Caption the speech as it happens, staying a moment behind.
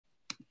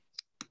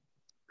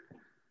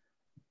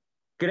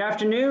Good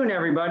afternoon,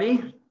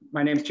 everybody.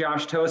 My name is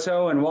Josh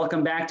Toso, and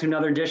welcome back to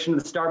another edition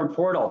of the Starboard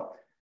Portal.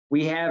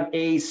 We have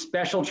a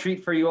special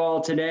treat for you all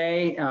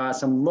today.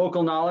 Some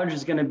local knowledge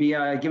is going to be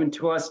given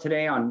to us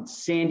today on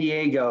San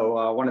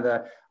Diego, one of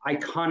the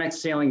iconic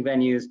sailing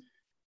venues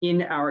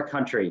in our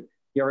country. If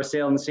you ever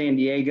sailed in San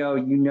Diego,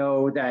 you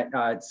know that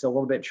it's a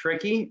little bit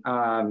tricky.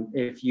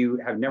 If you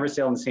have never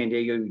sailed in San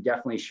Diego, you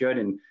definitely should.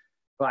 And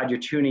glad you're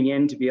tuning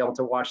in to be able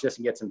to watch this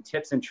and get some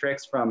tips and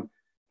tricks from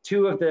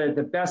two of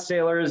the best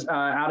sailors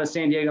out of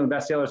San Diego, the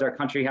best sailors our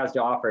country has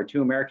to offer.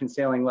 Two American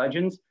sailing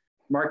legends,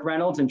 Mark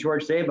Reynolds and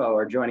George Szabo,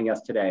 are joining us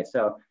today.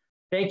 So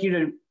thank you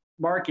to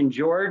Mark and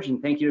George,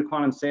 and thank you to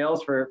Quantum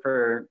Sails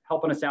for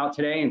helping us out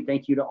today. And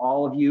thank you to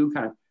all of you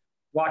kind of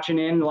watching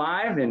in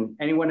live, and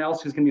anyone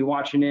else who's going to be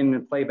watching in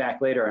and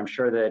playback later. I'm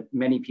sure that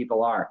many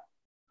people are.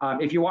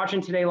 If you're watching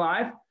today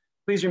live,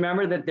 please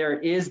remember that there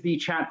is the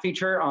chat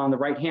feature on the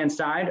right-hand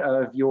side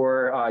of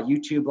your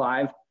YouTube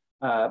live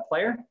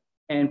player.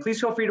 And please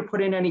feel free to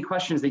put in any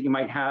questions that you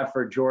might have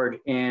for George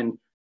and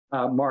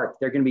Mark.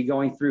 They're going to be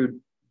going through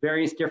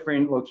various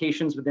different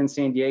locations within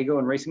San Diego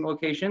and racing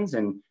locations.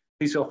 And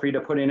please feel free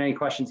to put in any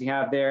questions you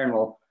have there. And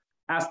we'll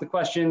ask the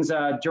questions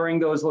during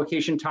those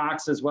location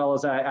talks, as well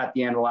as at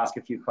the end, we'll ask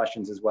a few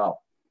questions as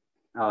well.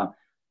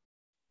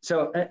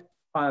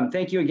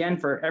 Thank you again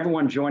for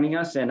everyone joining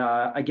us. And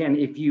again,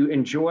 if you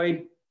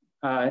enjoyed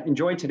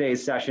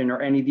today's session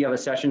or any of the other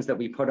sessions that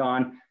we put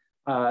on,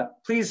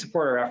 please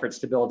support our efforts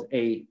to build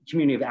a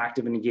community of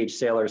active and engaged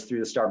sailors through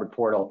the Starboard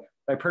Portal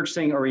by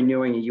purchasing or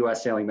renewing a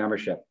U.S. sailing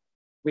membership.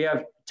 We have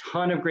a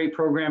ton of great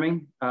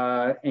programming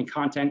and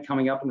content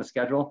coming up in the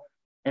schedule.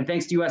 And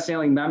thanks to U.S.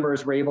 sailing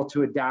members, we're able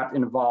to adapt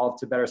and evolve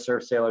to better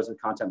serve sailors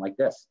with content like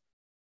this.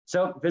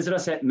 So visit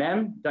us at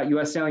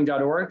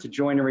mem.ussailing.org to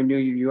join and renew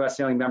your U.S.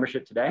 sailing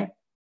membership today.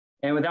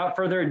 And without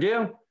further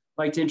ado, I'd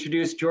like to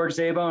introduce George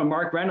Szabo and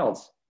Mark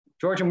Reynolds.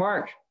 George and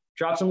Mark,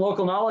 drop some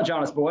local knowledge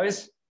on us,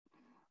 boys.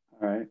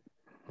 All right.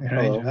 All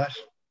right, Josh.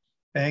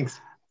 Thanks.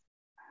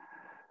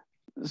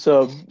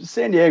 So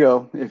San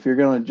Diego, if you're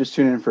going to just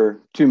tune in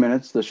for 2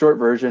 minutes, the short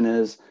version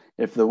is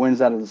if the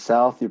wind's out of the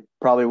south, you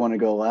probably want to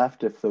go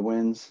left. If the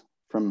wind's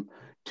from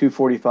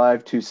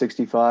 245,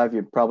 265,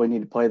 you probably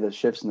need to play the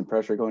shifts and the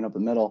pressure going up the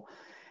middle.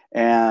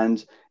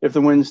 And if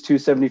the wind's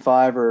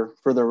 275 or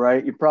further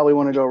right, you probably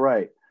want to go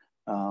right.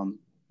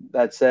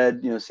 That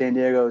said, San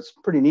Diego, it's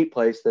a pretty neat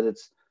place that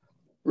it's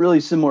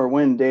really similar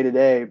wind day to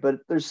day, but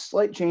there's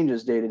slight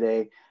changes day to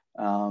day.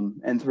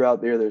 And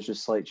throughout there, there's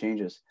just slight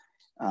changes.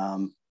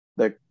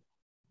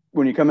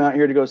 When you come out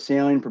here to go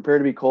sailing, prepare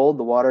to be cold.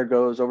 The water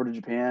goes over to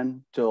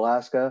Japan, to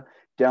Alaska,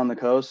 down the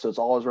coast. So it's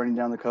always running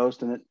down the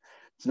coast, and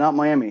it's not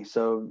Miami.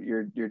 So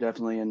you're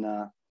definitely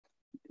in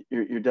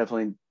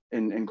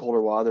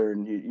colder water,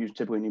 and you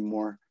typically need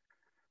more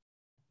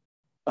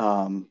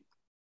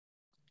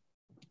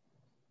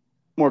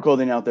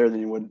clothing out there than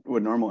you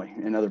would normally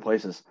in other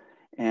places.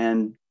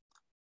 And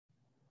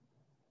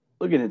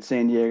looking at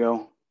San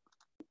Diego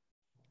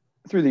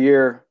through the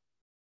year,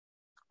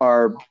 if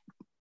I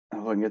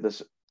can get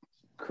this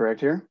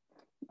correct here,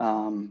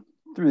 through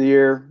the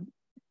year,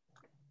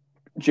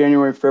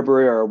 January,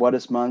 February are our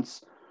wettest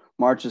months.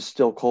 March is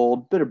still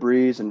cold, bit of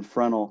breeze and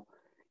frontal.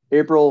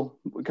 April,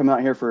 we come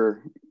out here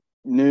for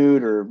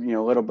nude or,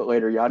 a little bit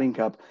later yachting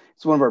cup.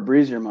 It's one of our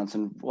breezier months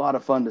and a lot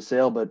of fun to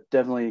sail, but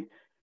definitely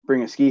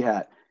bring a ski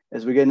hat.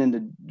 As we get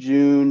into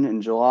June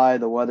and July,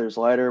 the weather's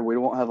lighter. We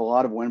won't have a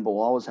lot of wind, but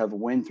we'll always have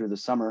wind through the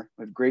summer.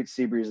 We have great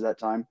sea breeze at that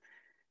time.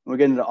 When we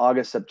get into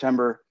August,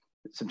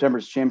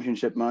 September's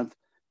championship month,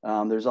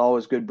 there's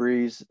always good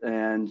breeze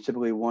and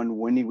typically one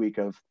windy week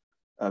of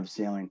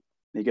sailing.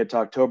 You get to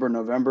October,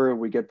 November,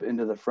 we get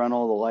into the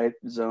frontal, the light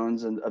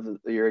zones of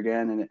the year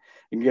again, and it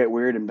can get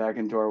weird and back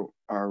into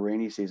our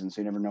rainy season.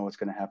 So you never know what's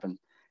going to happen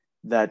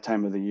that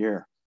time of the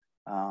year.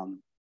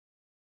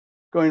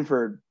 Going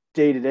for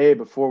day to day,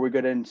 before we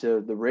get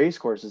into the race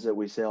courses that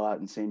we sail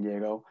out in San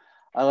Diego,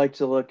 I like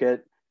to look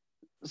at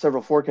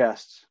several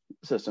forecast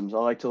systems. I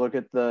like to look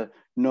at the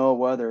NOAA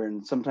weather,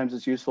 and sometimes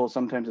it's useful,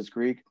 sometimes it's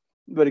Greek,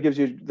 but it gives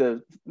you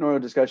the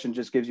NOAA discussion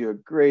just gives you a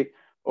great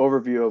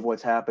overview of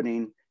what's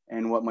happening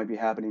and what might be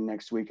happening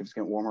next week if it's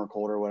getting warmer or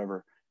colder or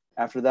whatever.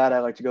 After that, I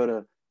like to go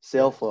to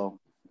sail flow.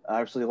 I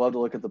actually love to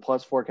look at the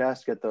plus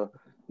forecast, get the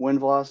wind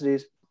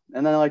velocities,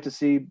 and then I like to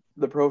see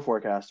the pro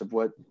forecast of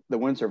what the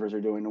windsurfers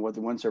are doing and what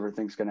the windsurfer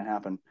thinks is going to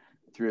happen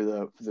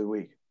through the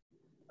week.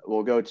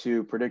 We'll go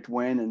to predict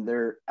wind, and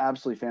they're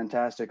absolutely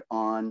fantastic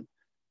on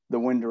the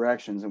wind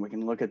directions. And we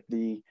can look at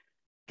the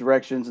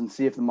directions and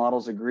see if the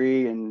models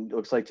agree. And it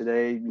looks like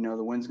today,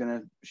 the wind's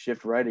going to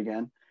shift right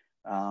again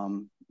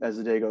as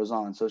the day goes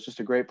on. So it's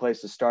just a great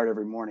place to start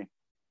every morning.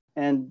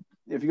 And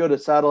if you go to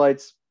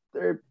satellites,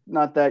 they're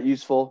not that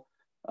useful.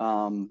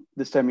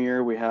 This time of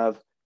year, we have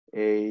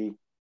a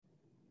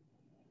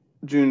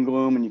June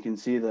gloom, and you can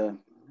see you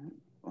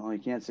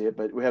can't see it,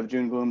 but we have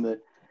June gloom that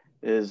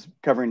is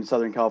covering the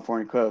Southern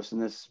California coast,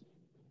 and this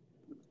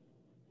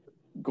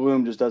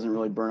gloom just doesn't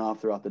really burn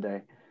off throughout the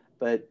day.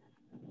 But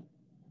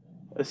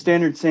a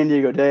standard San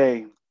Diego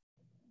day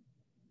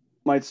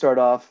might start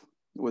off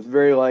with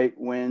very light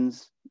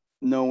winds,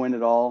 no wind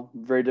at all,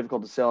 very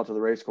difficult to sail out to the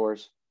race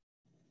course.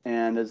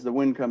 And as the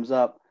wind comes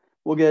up,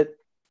 we'll get,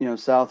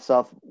 south,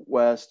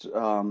 southwest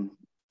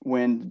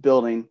wind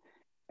building,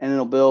 and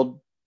it'll build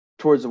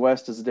towards the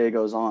west as the day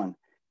goes on.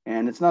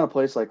 And it's not a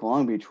place like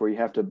Long Beach where you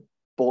have to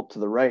bolt to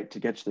the right to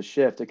catch the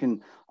shift. It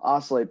can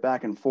oscillate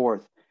back and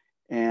forth,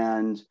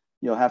 and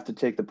you'll have to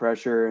take the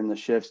pressure and the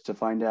shifts to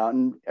find out.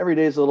 And every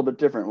day is a little bit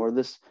different. Where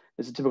this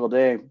is a typical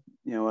day,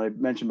 what I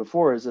mentioned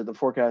before is that the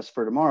forecast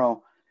for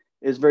tomorrow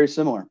is very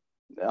similar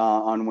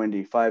on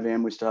windy. 5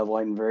 a.m. we still have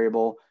light and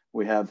variable.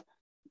 We have,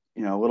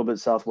 a little bit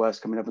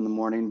southwest coming up in the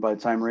morning. By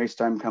the time race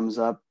time comes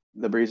up,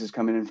 the breeze is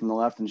coming in from the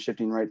left and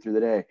shifting right through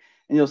the day.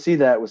 And you'll see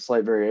that with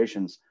slight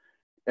variations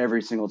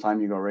every single time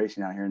you go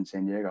racing out here in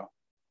San Diego.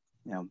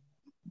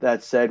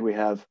 That said, we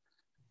have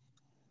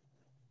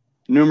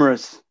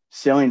numerous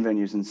sailing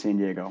venues in San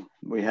Diego.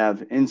 We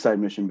have inside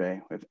Mission Bay,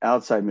 we have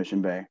outside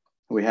Mission Bay.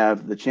 We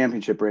have the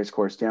championship race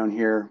course down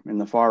here in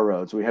the far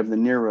roads. We have the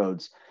near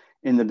roads.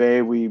 In the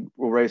bay, we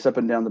will race up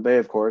and down the bay,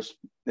 of course.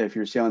 If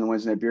you're sailing the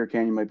Wednesday Night Beer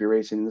Can, you might be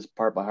racing in this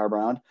part by Harbor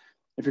Island.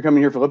 If you're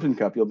coming here for Lipton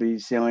Cup, you'll be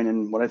sailing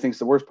in what I think is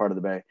the worst part of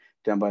the bay,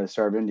 down by the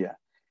Star of India.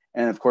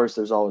 And of course,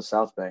 there's always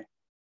South Bay.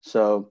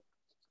 So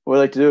what I'd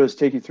like to do is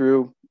take you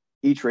through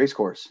each race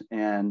course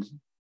and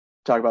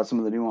talk about some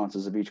of the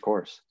nuances of each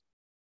course.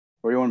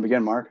 Where do you want to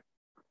begin, Mark?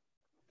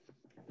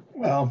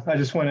 Well, I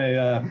just want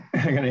to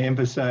I'm going to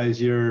emphasize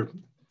your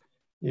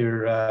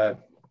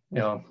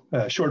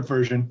short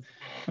version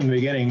from the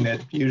beginning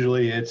that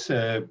usually it's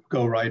a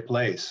go right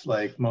place,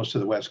 like most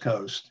of the West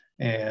Coast,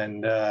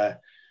 and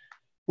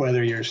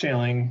whether you're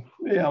sailing,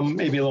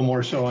 maybe a little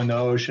more so in the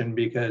ocean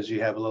because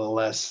you have a little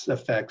less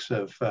effects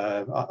of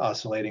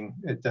oscillating.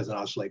 It doesn't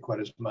oscillate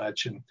quite as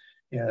much, and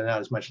not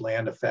as much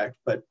land effect.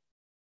 But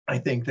I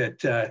think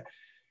that.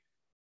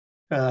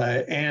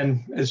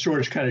 And as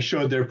George kind of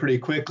showed there pretty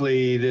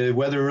quickly, the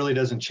weather really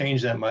doesn't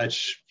change that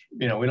much.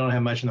 We don't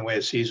have much in the way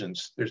of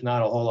seasons. There's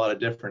not a whole lot of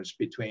difference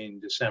between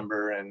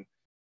December and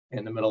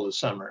in the middle of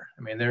summer.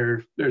 I mean,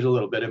 there's a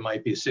little bit. It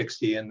might be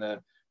 60 in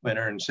the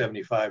winter and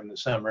 75 in the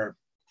summer,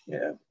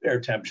 air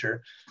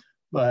temperature.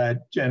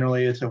 But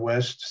generally, it's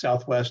a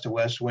southwest to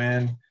west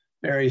wind.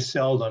 Very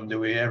seldom do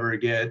we ever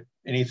get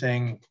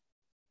anything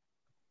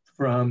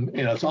from,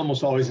 it's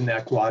almost always in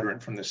that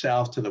quadrant from the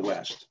south to the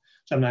west.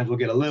 Sometimes we'll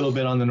get a little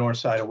bit on the north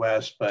side of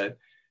west, but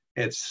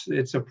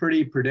it's a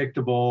pretty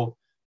predictable,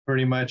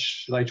 pretty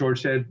much like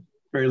George said,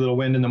 very little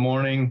wind in the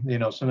morning.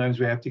 Sometimes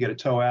we have to get a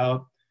tow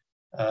out.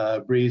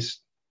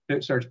 Breeze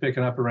starts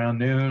picking up around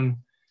noon.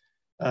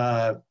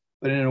 But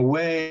in a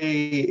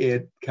way,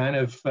 it kind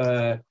of,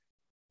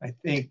 I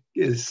think,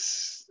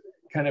 has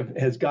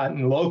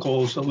gotten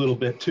locals a little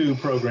bit too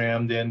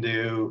programmed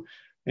into,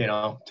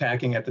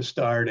 tacking at the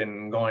start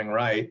and going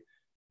right.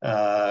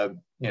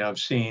 I've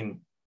seen,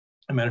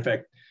 as a matter of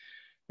fact,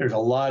 there's a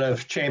lot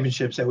of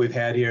championships that we've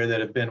had here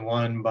that have been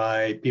won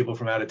by people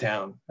from out of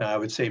town. I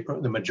would say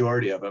the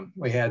majority of them.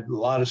 We had a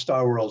lot of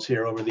Star Worlds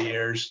here over the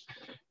years,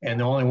 and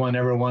the only one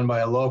ever won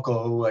by a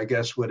local, who I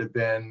guess would have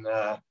been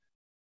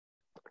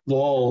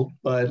Lowell,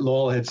 but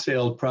Lowell had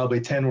sailed probably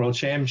 10 world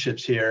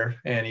championships here,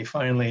 and he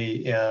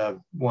finally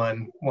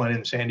won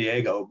in San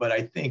Diego. But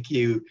I think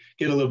you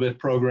get a little bit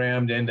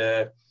programmed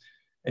into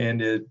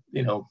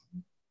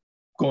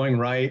going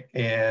right,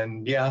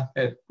 and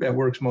it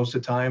works most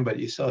of the time, but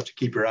you still have to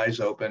keep your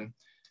eyes open.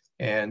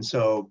 And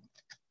so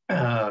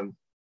I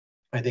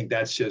think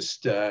that's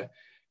just the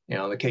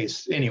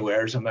case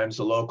anywhere. Sometimes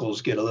the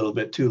locals get a little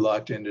bit too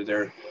locked into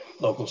their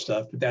local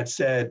stuff, but that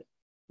said,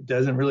 it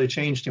doesn't really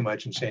change too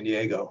much in San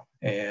Diego.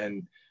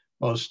 And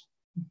most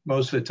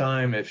of the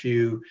time, if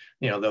the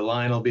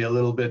line will be a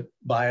little bit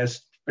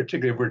biased,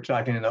 particularly if we're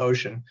talking in the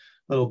ocean,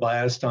 a little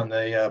biased on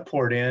the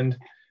port end.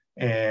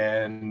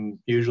 And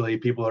usually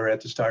people are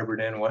at the starboard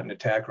end wanting to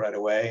tack right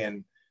away.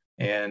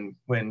 And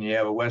when you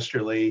have a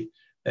westerly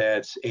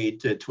that's 8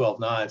 to 12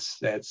 knots,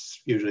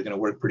 that's usually going to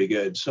work pretty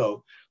good.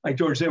 So like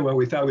George said, what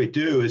we thought we'd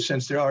do is,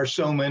 since there are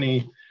so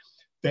many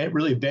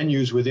really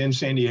venues within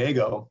San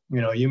Diego,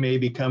 you may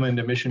be coming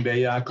to Mission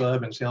Bay Yacht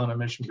Club and sailing on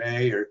Mission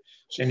Bay, or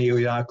San Diego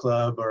Yacht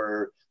Club,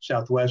 or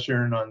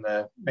Southwestern on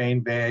the main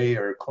bay,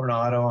 or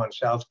Coronado on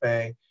South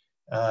Bay,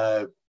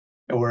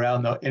 or out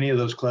in any of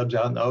those clubs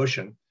out in the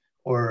ocean,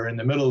 or in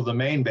the middle of the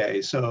main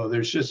bay. So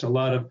there's just a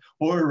lot of,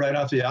 or right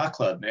off the yacht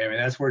club. I mean,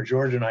 that's where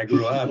George and I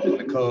grew up, in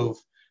the cove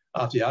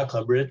off the yacht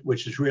club,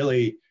 which is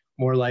really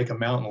more like a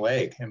mountain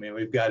lake. I mean,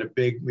 we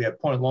have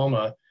Point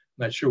Loma.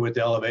 I'm not sure what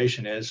the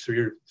elevation is,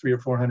 300 or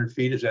 400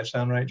 feet. Does that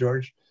sound right,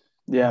 George?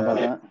 Yeah, about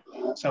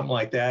that. Something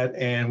like that.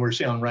 And we're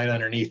sailing right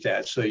underneath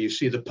that. So you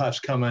see the puffs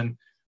coming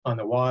on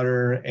the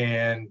water.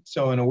 And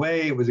so in a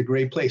way, it was a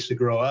great place to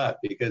grow up,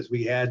 because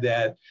we had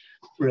that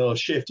real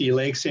shifty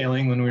lake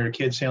sailing when we were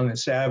kids, sailing in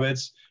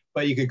sabots,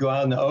 but you could go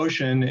out in the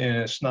ocean in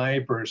a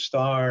Snipe or a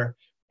Star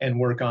and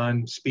work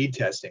on speed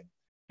testing,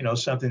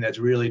 something that's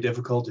really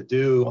difficult to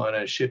do on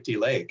a shifty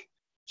lake.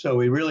 So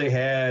we really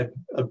had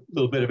a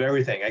little bit of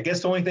everything. I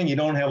guess the only thing you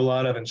don't have a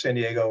lot of in San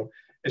Diego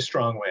is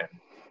strong wind.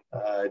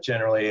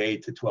 generally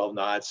 8 to 12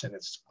 knots, and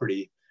it's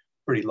pretty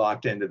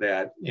locked into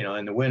that. You know,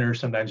 in the winter,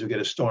 sometimes you'll get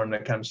a storm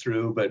that comes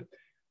through, but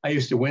I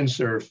used to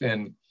windsurf,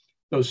 and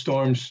those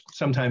storms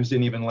sometimes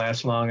didn't even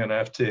last long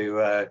enough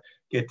to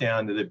get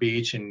down to the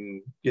beach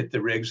and get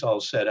the rigs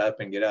all set up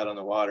and get out on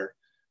the water.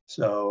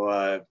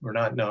 So we're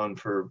not known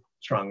for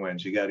strong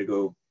winds. You got to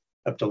go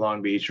up to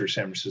Long Beach or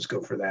San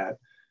Francisco for that.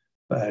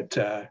 But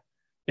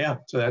yeah,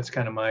 so that's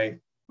kind of my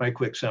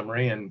quick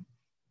summary. And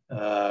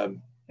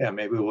yeah,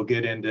 maybe we'll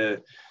get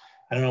into,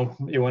 I don't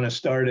know, you want to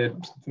start at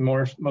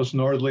the most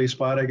northerly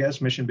spot, I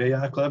guess, Mission Bay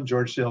Yacht Club.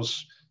 George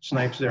sails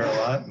snipes there a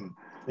lot, and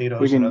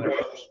Lido's and other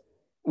folks.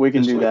 We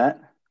can do that.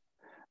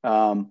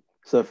 So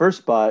the first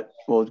spot,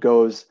 well, it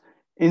goes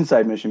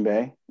inside Mission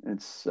Bay.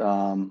 It's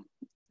a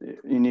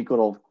unique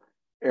little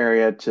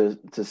area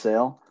to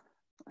sail,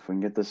 if we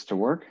can get this to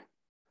work.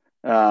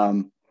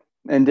 And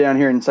down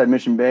here inside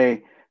Mission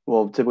Bay,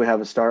 we'll typically have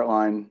a start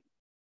line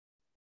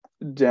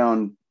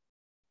down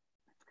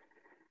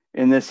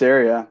in this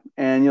area,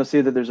 and you'll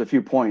see that there's a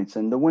few points,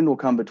 and the wind will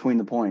come between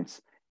the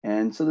points.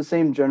 And so the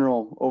same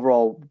general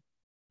overall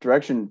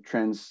direction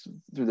trends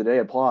through the day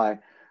apply,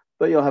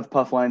 but you'll have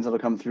puff lines that'll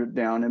come through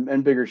down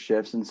and bigger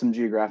shifts and some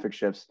geographic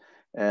shifts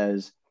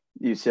as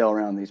you sail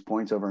around these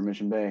points over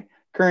Mission Bay.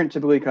 Current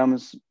typically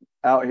comes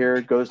out here,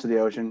 goes to the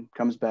ocean,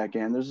 comes back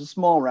in. There's a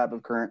small wrap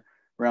of current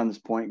around this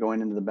point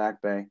going into the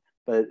back bay,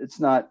 but it's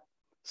not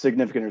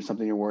significant or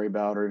something you worry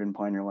about or even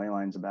plan your ley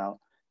lines about.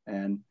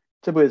 And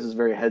typically this is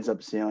very heads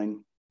up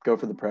sailing, go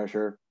for the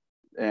pressure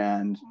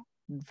and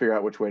figure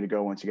out which way to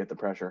go once you get the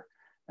pressure.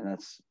 And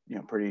that's, you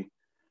know, pretty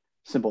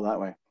simple that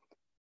way.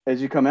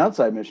 As you come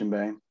outside Mission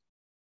Bay,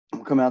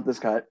 we'll come out this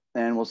cut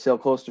and we'll sail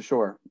close to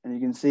shore. And you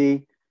can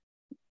see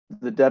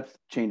the depth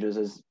changes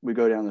as we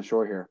go down the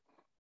shore here.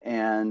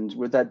 And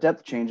with that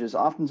depth changes,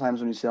 oftentimes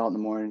when you sail out in the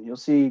morning, you'll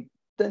see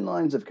thin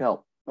lines of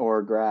kelp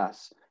or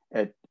grass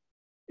at,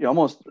 you know,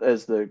 almost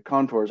as the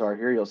contours are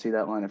here, you'll see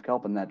that line of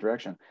kelp in that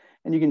direction.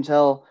 And you can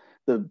tell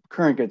the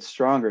current gets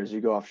stronger as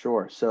you go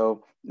offshore.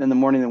 So in the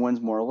morning, the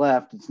wind's more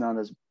left. It's not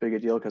as big a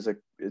deal because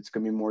it's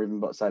going to be more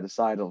even side to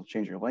side. It'll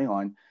change your ley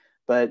line.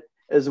 But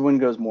as the wind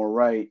goes more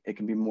right, it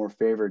can be more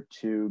favored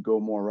to go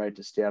more right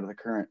to stay out of the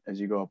current as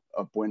you go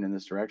upwind in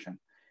this direction.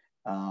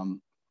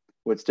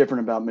 What's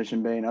different about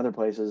Mission Bay and other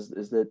places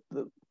is that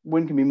the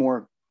wind can be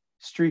more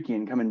streaky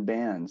and come in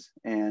bands.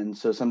 And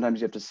so sometimes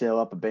you have to sail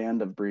up a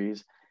band of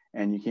breeze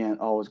and you can't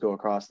always go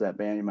across that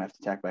band. You might have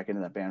to tack back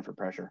into that band for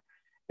pressure.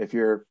 If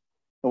you're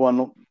the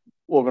one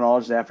looking all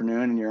this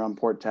afternoon and you're on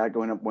port tack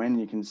going upwind,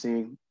 you can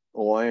see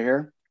Aloya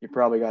here, you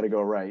probably got to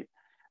go right.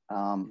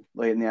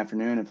 Late in the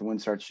afternoon, if the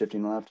wind starts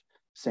shifting left,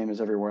 same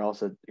as everywhere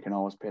else, it can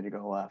always pay to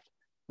go left.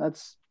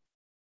 That's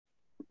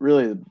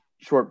really the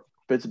short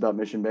bits about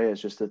Mission Bay. Is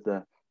just that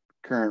the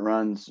current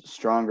runs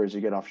stronger as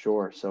you get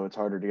offshore, so it's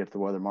harder to get to the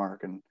weather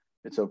mark, and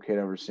it's okay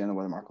to overstand the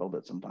weather mark a little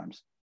bit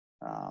sometimes.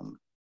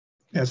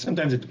 Yeah,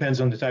 sometimes it depends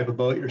on the type of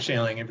boat you're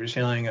sailing. If you're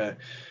sailing a,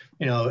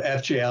 you know,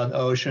 FJ out in the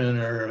ocean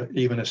or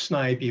even a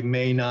snipe, you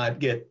may not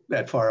get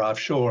that far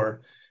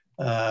offshore.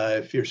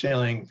 If you're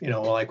sailing, you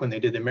know, like when they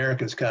did the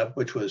America's Cup,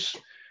 which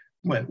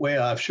went way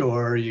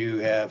offshore, you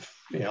have,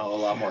 you know, a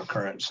lot more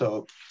current.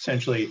 So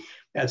essentially,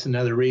 that's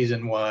another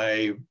reason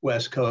why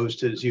West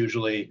Coast is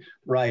usually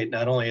right.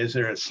 Not only is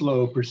there a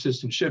slow,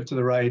 persistent shift to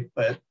the right,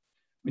 but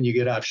when you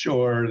get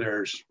offshore,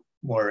 there's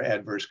more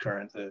adverse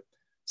current, the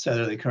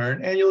southerly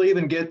current. And you'll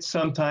even get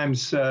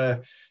sometimes,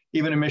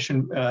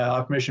 even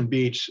off Mission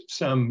Beach,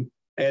 some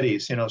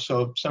eddies, you know,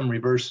 so some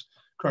reverse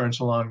currents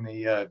along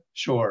the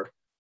shore.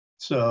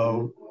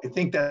 So I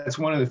think that's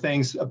one of the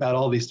things about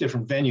all these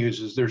different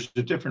venues is there's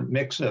a different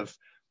mix of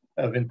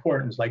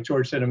importance. Like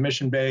George said, in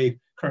Mission Bay,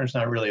 current's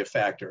not really a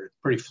factor.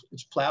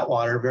 It's flat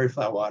water, very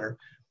flat water.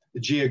 The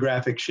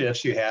geographic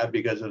shifts you have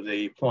because of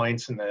the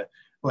points and the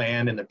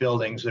land and the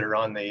buildings that are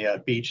on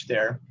the beach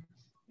there.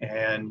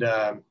 And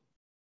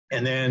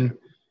then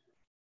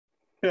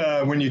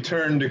when you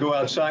turn to go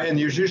outside, and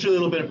there's usually a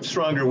little bit of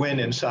stronger wind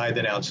inside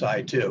than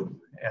outside too,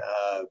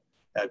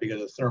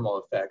 because of thermal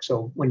effect.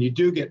 So when you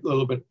do get a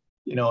little bit,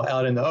 you know,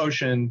 out in the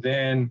ocean,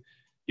 then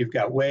you've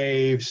got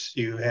waves,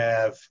 you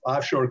have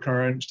offshore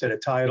current instead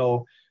of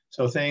tidal.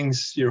 So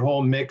your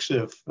whole mix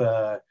of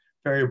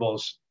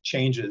variables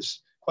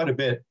changes quite a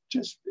bit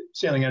just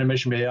sailing on a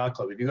Mission Bay Yacht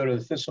Club. If you go to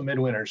the Thistle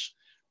Midwinters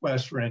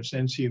West, for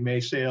instance, you may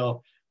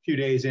sail a few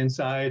days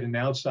inside and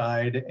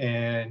outside,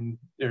 and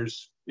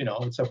there's, you know,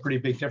 it's a pretty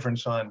big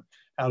difference on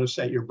how to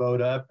set your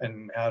boat up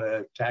and how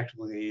to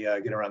tactically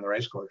get around the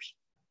race course.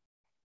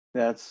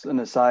 That's an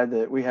aside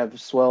that we have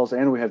swells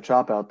and we have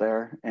chop out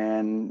there,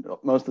 and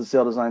most of the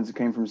sail designs that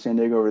came from San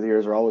Diego over the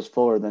years are always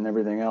fuller than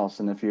everything else.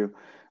 And if you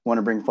want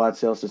to bring flat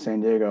sails to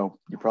San Diego,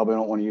 you probably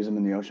don't want to use them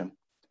in the ocean.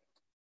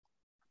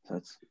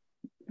 So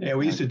yeah,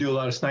 we used to do a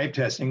lot of snipe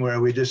testing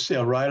where we just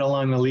sail right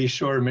along the lee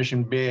shore of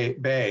Mission Bay.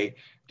 It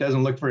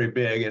doesn't look very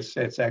big.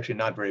 It's actually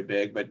not very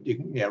big, but you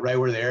can, yeah, right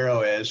where the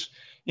arrow is,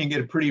 you can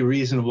get a pretty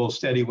reasonable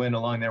steady wind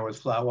along there with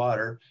flat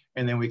water.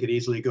 And then we could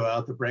easily go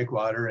out the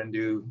breakwater and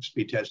do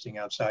speed testing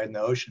outside in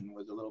the ocean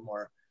with a little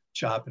more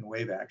chop and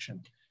wave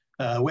action.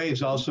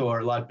 Waves also are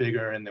a lot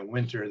bigger in the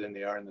winter than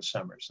they are in the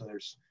summer. So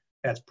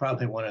that's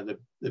probably one of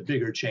the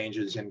bigger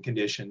changes in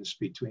conditions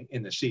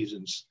in the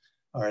seasons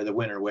are the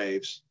winter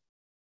waves.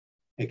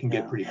 It can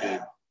get pretty big.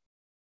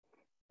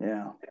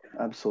 Yeah,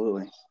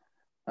 absolutely.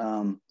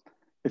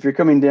 If you're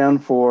coming down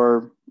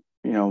for,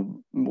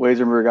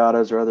 laser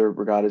regattas or other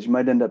regattas, you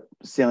might end up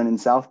sailing in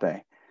South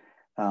Bay.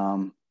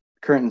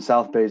 Current in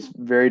South Bay is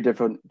very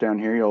different down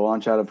here. You'll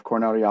launch out of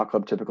Coronado Yacht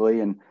Club typically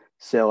and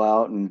sail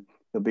out, and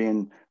you'll be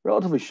in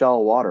relatively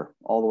shallow water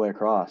all the way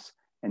across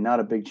and not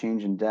a big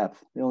change in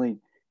depth. The only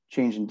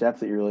change in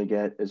depth that you really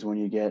get is when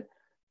you get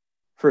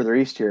further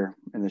east here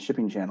in the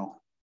shipping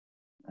channel.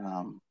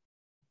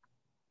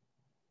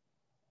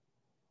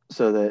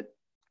 So that,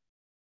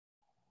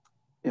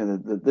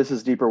 this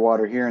is deeper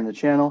water here in the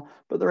channel,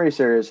 but the race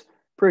area is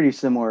pretty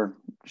similar,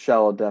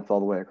 shallow depth all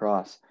the way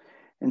across.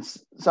 And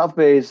South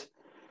Bay is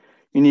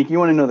unique. You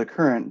want to know the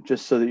current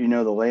just so that you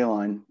know the ley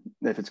line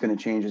if it's going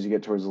to change as you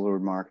get towards the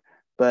leeward mark.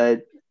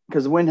 But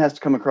because the wind has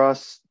to come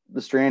across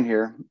the strand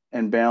here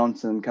and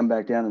bounce and come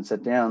back down and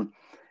set down,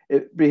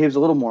 it behaves a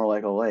little more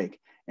like a lake,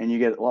 and you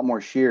get a lot more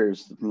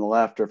shears from the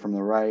left or from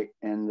the right,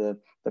 and the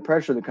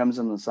pressure that comes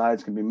on the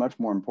sides can be much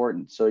more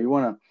important. So you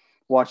want to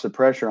watch the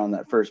pressure on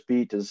that first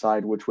beat to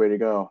decide which way to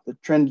go. The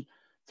trend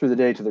through the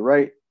day to the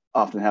right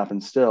often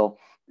happens still,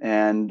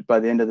 and by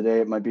the end of the day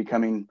it might be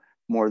coming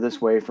more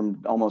this way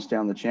from almost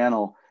down the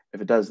channel.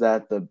 If it does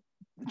that, the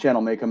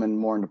channel may come in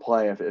more into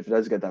play if it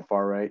does get that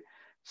far right.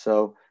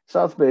 So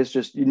South Bay is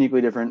just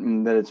uniquely different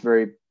in that it's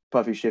very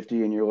puffy,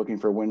 shifty, and you're looking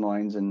for wind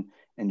lines and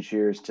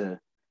shears to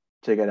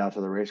get out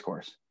to the race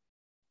course.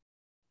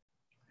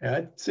 Yeah,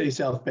 I'd say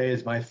South Bay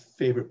is my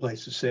favorite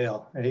place to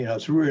sail.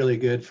 It's really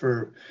good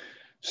for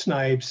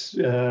snipes,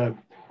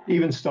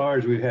 even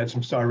stars. We've had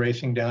some star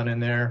racing down in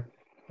there.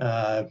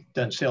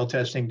 Done sail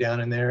testing down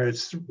in there.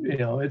 It's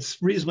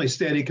reasonably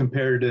steady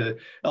compared to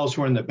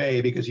elsewhere in the bay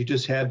because you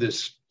just have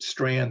this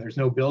strand. There's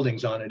no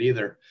buildings on it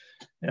either,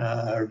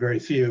 or very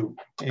few.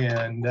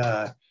 And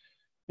the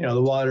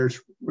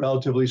water's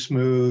relatively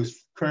smooth.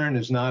 Current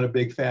is not a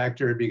big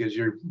factor because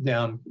you're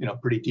down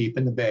pretty deep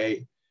in the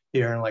bay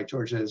here, and like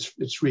George says,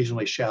 it's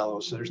reasonably shallow,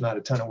 so there's not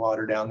a ton of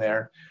water down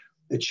there.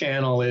 The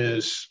channel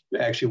is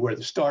actually where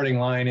the starting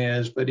line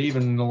is, but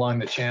even along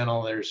the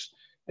channel,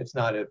 it's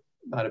not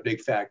a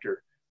big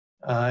factor.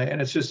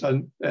 And it's just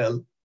a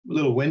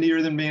little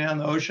windier than being on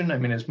the ocean. I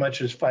mean, as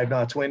much as 5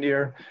 knots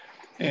windier,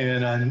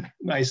 and a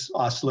nice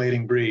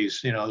oscillating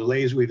breeze.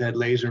 We've had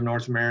laser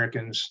North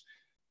Americans,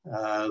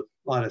 a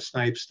lot of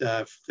snipe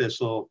stuff,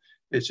 thistle.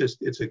 It's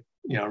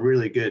a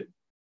really good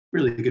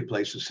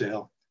place to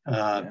sail.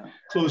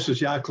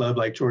 Closest yacht club,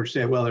 like George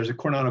said, well, there's a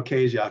Coronado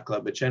Cays Yacht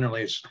Club, but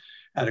generally it's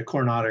at a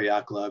Coronado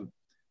Yacht Club.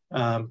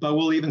 But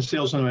we'll even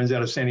sail sometimes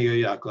out of San Diego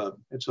Yacht Club.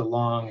 It's a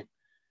long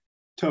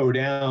tow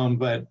down,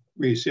 but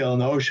we sail in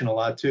the ocean a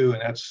lot too,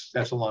 and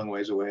that's a long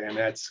ways away. And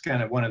that's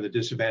kind of one of the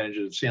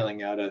disadvantages of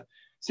sailing out of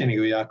San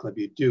Diego Yacht Club.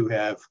 You do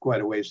have quite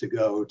a ways to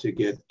go to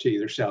get to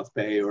either South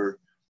Bay or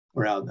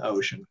out in the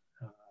ocean.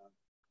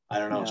 I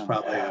don't know, It's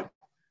probably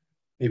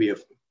maybe a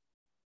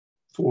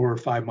 4 or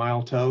 5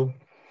 mile tow.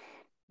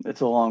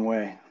 It's a long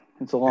way.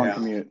 It's a long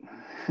commute.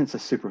 It's a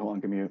super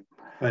long commute.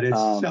 But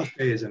South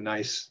Bay is a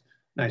nice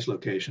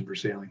location for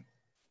sailing.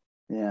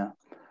 Yeah.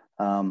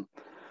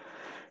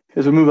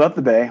 As we move up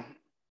the bay,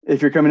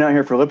 if you're coming out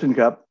here for Lipton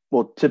Cup,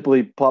 we'll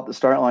typically plop the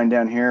start line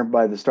down here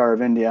by the Star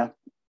of India.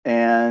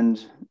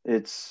 And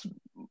it's,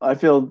 I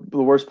feel,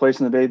 the worst place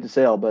in the bay to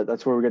sail, but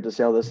that's where we get to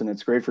sail this, and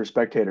it's great for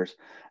spectators.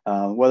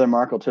 Weather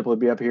mark will typically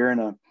be up here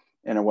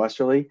in a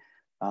westerly.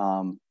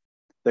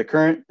 The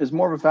current is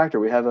more of a factor.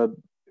 We have a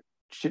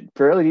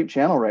fairly deep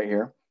channel right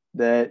here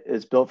that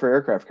is built for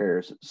aircraft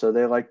carriers. So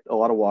they like a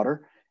lot of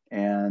water,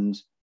 and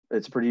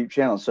it's a pretty deep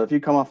channel. So if you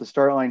come off the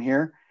start line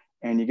here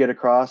and you get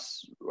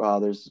across,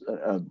 there's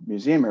a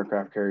museum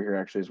aircraft carrier here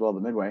actually as well,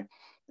 the Midway. And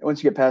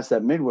once you get past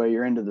that Midway,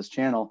 you're into this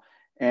channel,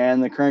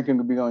 and the current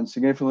can be going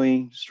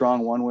significantly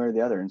strong one way or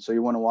the other. And so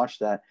you want to watch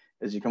that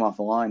as you come off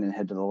the line and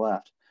head to the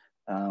left.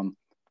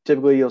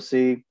 Typically you'll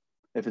see,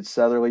 if it's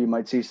southerly, you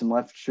might see some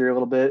left shear a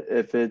little bit.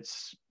 If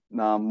it's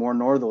more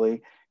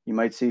northerly, you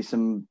might see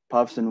some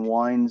puffs and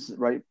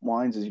right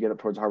winds as you get up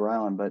towards Harbor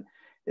Island. But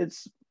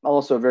it's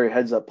also a very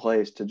heads up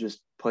place to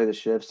just play the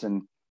shifts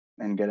and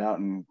get out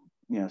and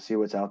see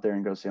what's out there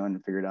and go sailing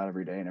and figure it out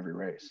every day in every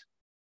race.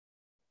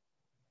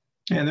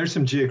 And there's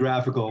some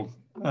geographical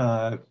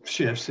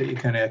shifts that you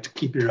kind of have to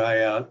keep your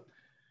eye out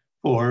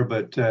for,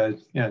 but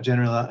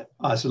generally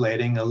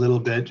oscillating a little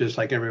bit, just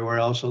like everywhere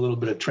else, a little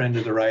bit of trend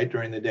to the right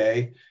during the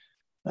day.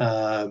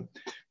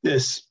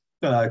 This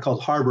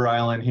called Harbor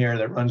Island here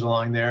that runs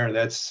along there,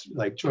 that's,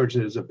 like George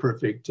said, is a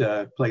perfect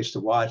place to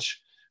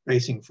watch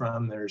racing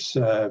from. There's,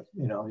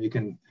 you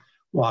can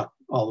walk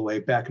all the way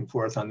back and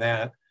forth on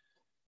that.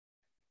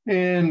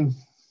 And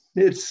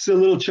it's a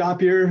little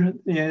choppier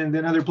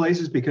than other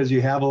places because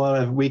you have a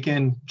lot of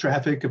weekend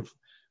traffic of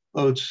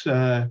boats,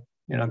 going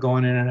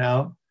in and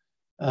out.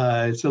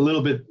 It's a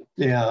little bit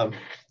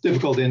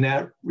difficult in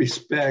that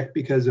respect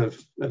because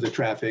of the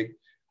traffic.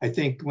 I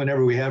think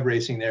whenever we have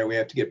racing there, we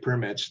have to get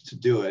permits to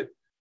do it.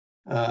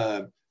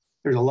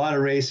 There's a lot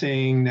of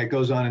racing that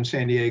goes on in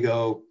San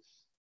Diego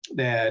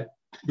that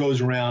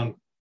goes around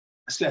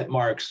set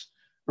marks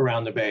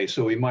around the bay.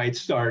 So we might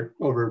start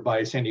over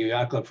by San Diego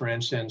Yacht Club, for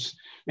instance,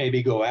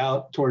 maybe go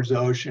out towards the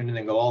ocean and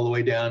then go all the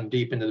way down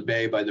deep into the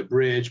bay by the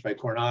bridge, by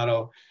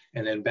Coronado,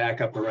 and then back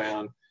up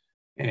around.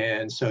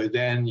 And so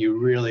then you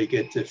really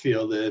get to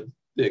feel the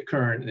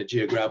current and the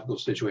geographical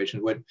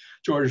situation. What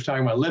George was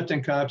talking about,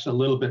 Lipton Cup's a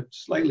little bit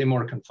slightly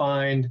more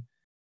confined,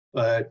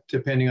 but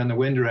depending on the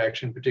wind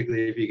direction,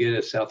 particularly if you get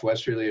a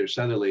southwesterly or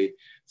southerly,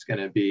 it's going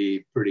to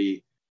be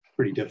pretty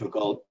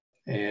difficult.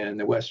 And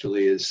the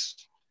westerly is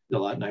a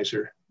lot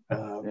nicer,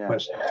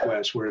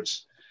 west where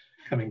it's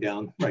coming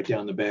down right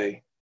down the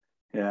bay.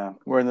 Yeah,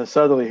 where in the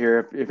southerly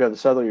here, if you have the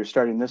southerly, you're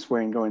starting this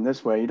way and going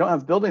this way. You don't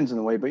have buildings in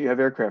the way, but you have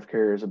aircraft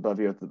carriers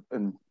above you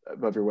and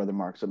above your weather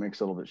mark, so it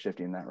makes it a little bit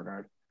shifty in that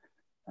regard.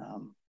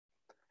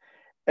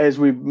 As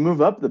we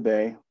move up the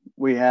bay,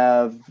 we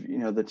have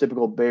the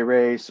typical bay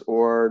race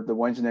or the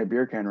Wednesday night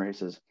beer can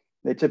races.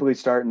 They typically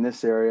start in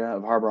this area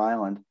of Harbor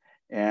Island,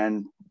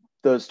 and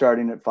those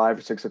starting at 5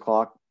 or 6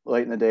 o'clock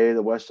late in the day.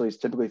 The westerly is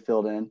typically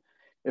filled in.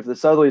 If the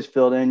southerly is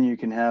filled in, you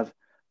can have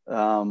a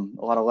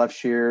lot of left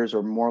shears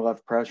or more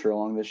left pressure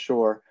along this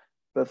shore.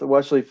 But if the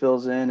westerly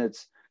fills in,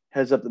 it's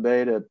heads up the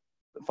bay to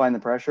find the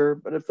pressure.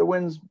 But if the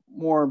wind's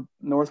more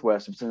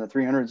northwest, if it's in the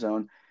 300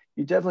 zone,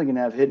 you definitely can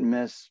have hit and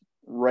miss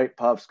right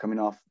puffs coming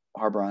off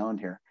Harbor Island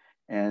here.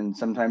 And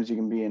sometimes you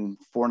can be in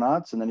 4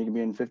 knots, and then you can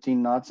be in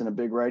 15 knots in a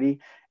big righty,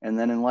 and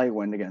then in light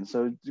wind again.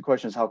 So the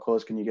question is, how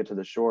close can you get to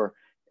the shore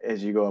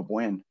as you go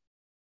upwind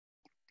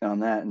on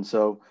that? And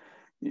so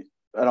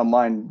I don't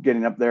mind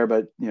getting up there,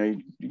 but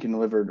you can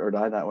live or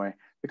die that way.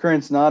 The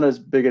current's not as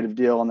big of a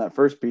deal on that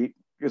first beat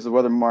because the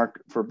weather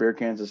mark for beer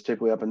cans is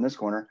typically up in this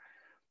corner.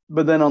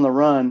 But then on the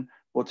run,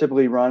 we'll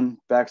typically run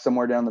back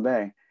somewhere down the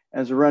bay.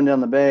 As we run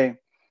down the bay,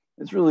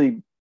 it's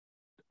really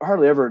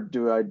hardly ever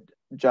do I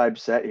jibe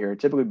set here,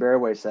 typically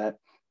bearaway set.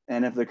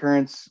 And if the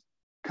current's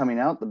coming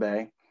out the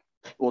bay,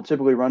 we'll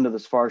typically run to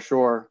this far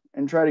shore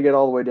and try to get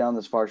all the way down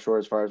this far shore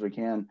as far as we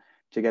can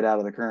to get out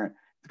of the current.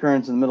 If the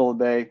current's in the middle of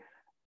the bay,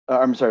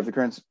 if the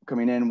current's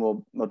coming in,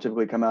 we'll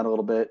typically come out a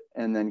little bit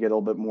and then get a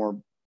little bit more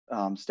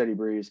steady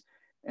breeze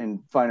and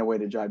find a way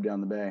to jibe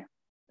down the bay.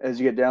 As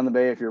you get down the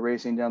bay, if you're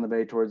racing down the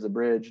bay towards the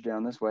bridge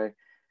down this way,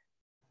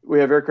 we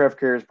have aircraft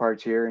carriers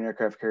parked here and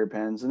aircraft carrier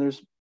pens, and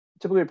there's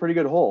typically a pretty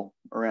good hole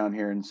around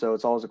here. And so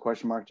it's always a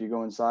question mark. Do you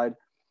go inside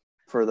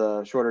for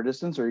the shorter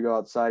distance or you go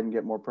outside and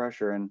get more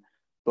pressure? And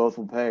both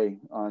will pay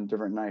on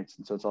different nights.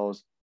 And so it's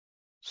always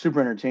super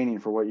entertaining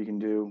for what you can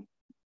do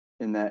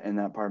in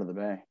that part of the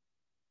bay.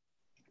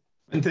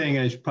 One thing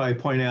I should probably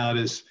point out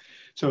is,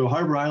 so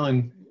Harbor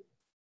Island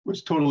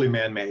was totally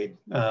man-made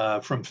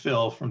from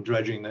fill, from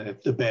dredging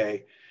the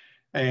bay.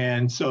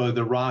 And so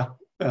the rock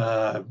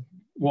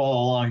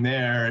wall along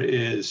there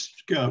is,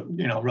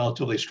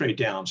 relatively straight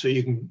down. So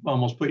you can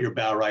almost put your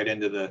bow right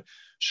into the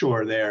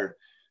shore there.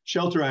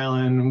 Shelter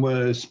Island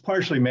was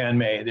partially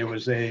man-made. There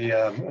was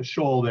a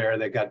shoal there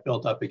that got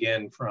built up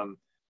again from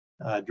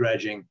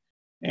dredging.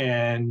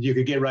 And you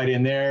could get right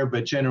in there,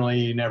 but generally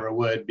you never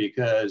would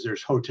because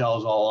there's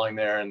hotels all along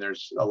there and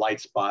there's a light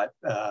spot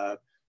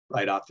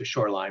right off the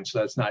shoreline. So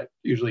that's not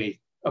usually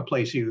a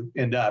place you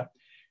end up.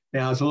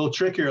 Now it's a little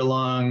trickier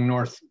along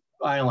North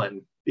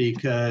Island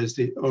because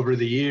over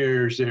the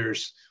years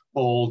there's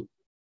old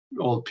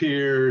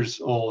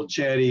piers, old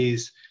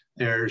jetties,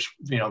 there's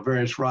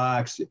various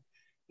rocks.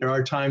 There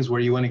are times where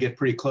you want to get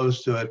pretty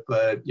close to it,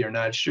 but you're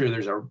not sure.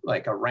 There's a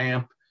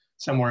ramp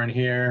somewhere in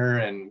here,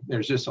 and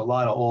there's just a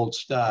lot of old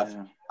stuff.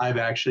 Yeah. I've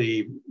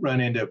actually run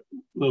into a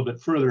little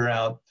bit further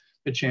out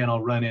the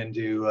channel, run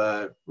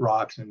into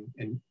rocks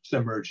and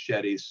submerged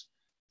jetties.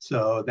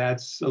 So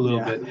that's a little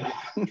bit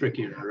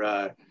trickier.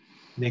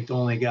 I think the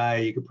only guy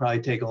you could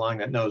probably take along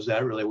that knows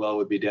that really well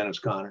would be Dennis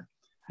Connor.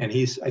 And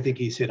I think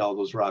he's hit all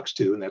those rocks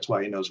too, and that's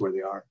why he knows where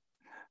they are.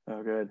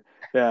 Oh, good.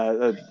 Yeah,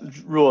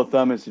 the rule of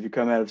thumb is if you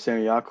come out of San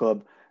Diego Yacht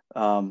Club,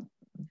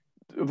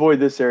 avoid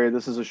this area.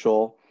 This is a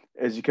shoal.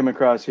 As you come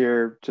across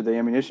here to the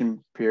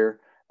ammunition pier,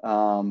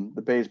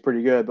 the bay is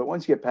pretty good. But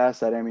once you get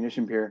past that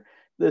ammunition pier,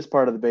 this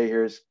part of the bay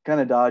here is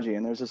kind of dodgy.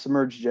 And there's a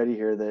submerged jetty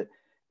here that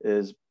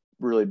is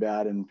really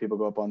bad, and people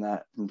go up on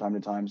that from time to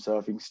time. So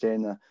if you can stay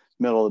in the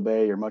middle of the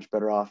bay, you're much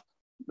better off.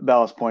 The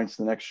ballast point's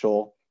the next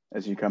shoal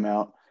as you come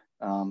out.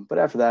 But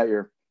after that,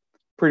 you're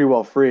pretty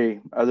well free,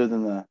 other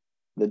than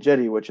the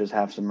jetty, which is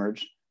half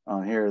submerged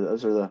on here.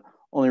 Those are the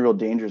only real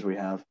dangers we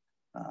have.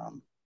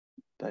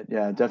 But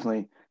yeah,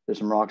 definitely there's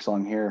some rocks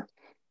along here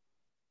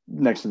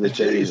next to this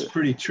jetty. It's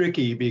pretty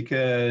tricky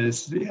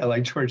because,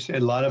 like George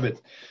said, a lot of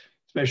it,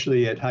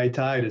 especially at high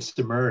tide, is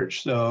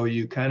submerged. So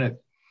you kind of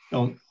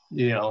don't,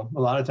 a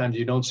lot of times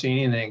you don't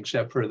see anything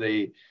except for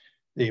the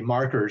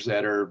markers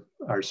that are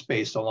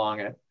spaced along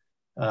it.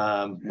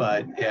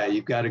 But yeah,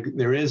 you've got to,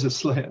 there is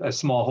a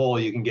small hole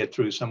you can get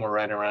through somewhere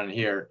right around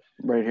here.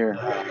 Right here.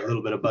 A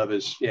little bit above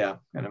is, kind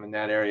of in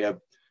that area.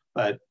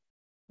 But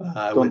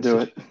don't do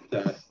it.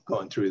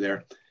 Going through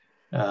there.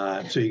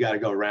 So you got to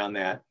go around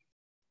that.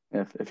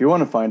 If you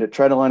want to find it,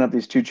 try to line up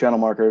these 2 channel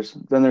markers.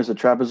 Then there's a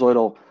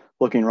trapezoidal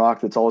looking rock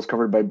that's always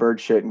covered by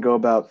bird shit, and go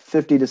about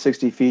 50 to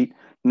 60 feet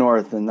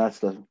north, and that's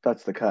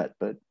the cut.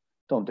 But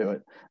don't do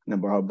it in a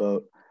borrowed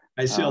boat.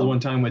 I sailed one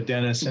time with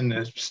Dennis in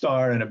the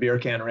Star in a beer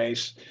can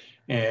race,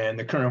 and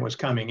the current was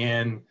coming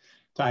in,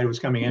 tide was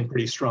coming in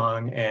pretty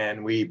strong,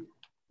 and we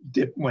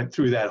went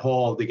through that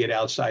hole to get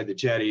outside the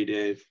jetty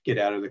to get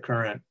out of the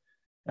current.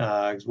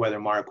 His weather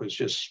mark was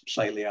just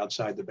slightly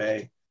outside the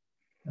bay.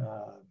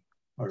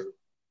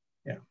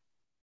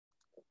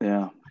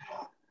 Yeah.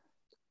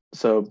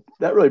 So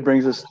that really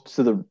brings us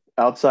to the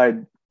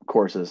outside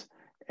courses.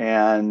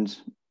 And,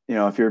 you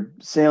know, if you're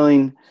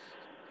sailing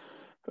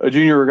a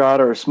junior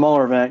regatta or a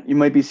smaller event, you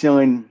might be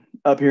sailing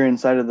up here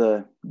inside of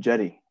the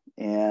jetty,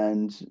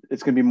 and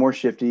it's going to be more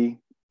shifty,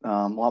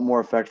 a lot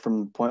more effect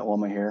from Point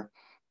Loma here.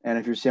 And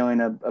if you're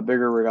sailing a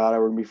bigger regatta,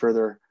 we're going to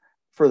be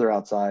further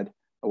outside,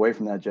 away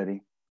from that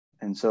jetty.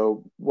 And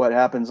so what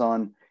happens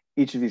on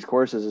each of these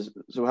courses is,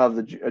 so we'll have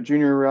a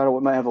junior regatta, we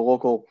might have a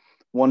local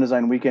one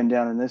design weekend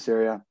down in this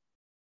area.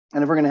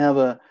 And if we're going to have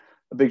a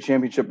big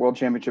championship, world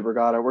championship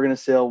regatta, we're going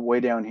to sail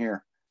way down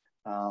here.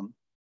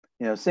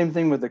 You know, same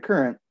thing with the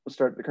current. We'll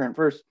start the current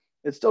first.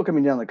 It's still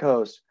coming down the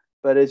coast,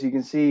 but as you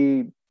can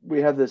see,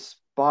 we have this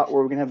spot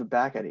where we can have a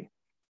back eddy.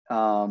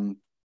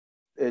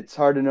 It's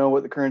hard to know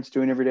what the current's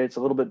doing every day. It's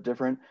a little bit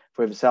different. If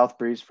we have a south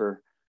breeze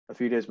for a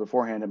few days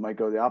beforehand, it might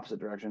go the opposite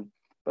direction,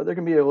 but there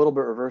can be a little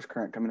bit reverse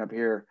current coming up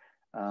here,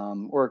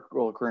 or a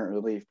little current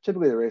relief.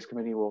 Typically the race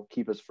committee will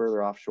keep us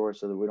further offshore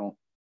so that we don't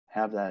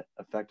have that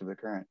effect of the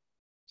current.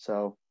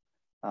 So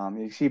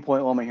you see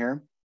Point Loma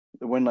here.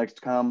 The wind likes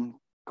to come,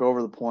 go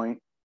over the point,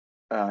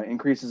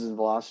 increases in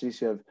velocity.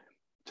 So you have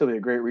typically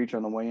a great reach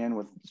on the way in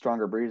with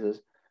stronger breezes,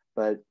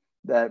 but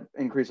that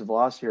increase of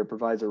velocity here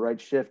provides a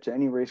right shift to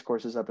any race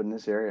courses up in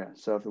this area.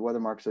 So if the weather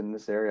mark's in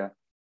this area,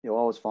 you'll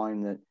always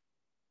find that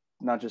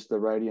not just the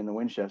righty and the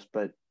wind shifts,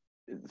 but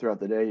throughout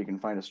the day, you can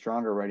find a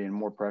stronger righty and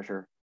more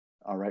pressure,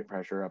 right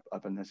pressure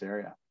up in this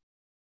area.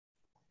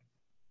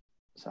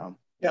 So.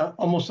 Yeah,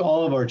 almost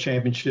all of our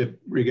championship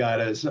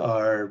regattas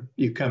are,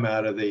 you come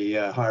out of the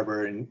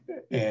harbor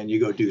and you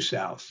go due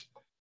south.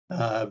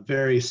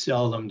 Very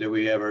seldom do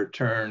we ever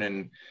turn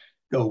and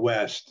go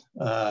west.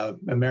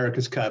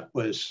 America's Cup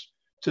was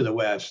to the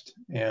west.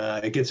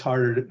 It gets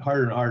harder and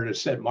harder to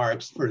set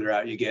marks the further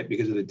out you get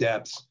because of the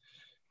depths.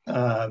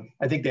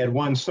 I think they had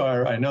one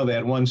star, I know they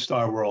had one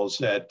Star Worlds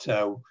that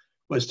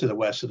was to the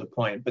west of the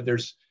point, but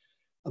there's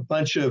a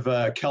bunch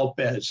of kelp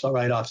beds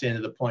right off the end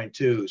of the point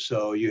too.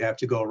 So you have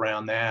to go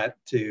around that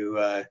to,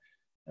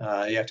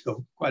 you have to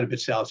go quite a bit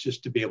south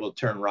just to be able to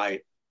turn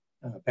right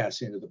past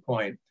the end of the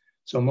point.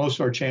 So most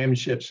of our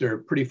championships are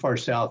pretty far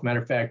south.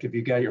 Matter of fact, if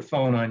you got your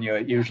phone on you,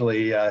 it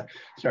usually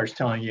starts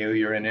telling you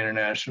you're in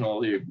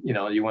international, you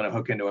know, you want to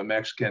hook into a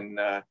Mexican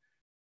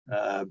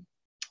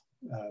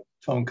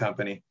phone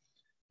company.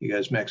 You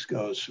guys,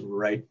 Mexico's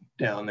right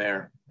down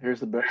there.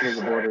 Here's the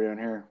border down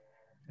here.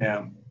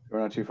 Yeah. We're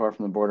not too far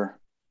from the border.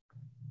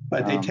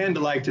 But they tend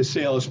to like to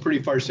sail us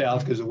pretty far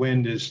south because the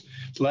wind is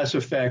less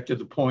effect at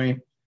the point.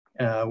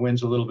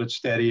 Wind's a little bit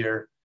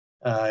steadier.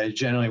 It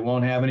generally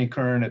won't have any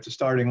current at the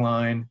starting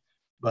line,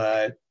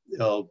 but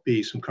there'll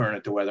be some current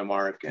at the weather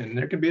mark. And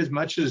there can be as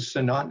much as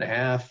a knot and a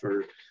half,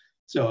 or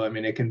so. I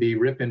mean, it can be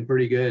ripping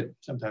pretty good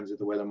sometimes at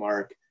the weather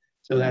mark.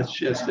 So that's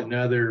just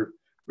another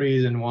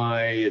reason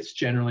why it's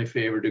generally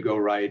favored to go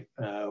right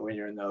when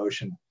you're in the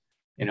ocean.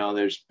 You know,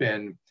 there's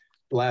been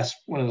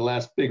one of the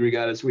last big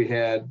regattas we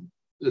had,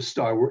 the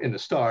Star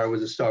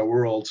was the Star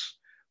Worlds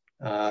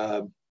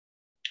out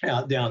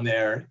down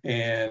there.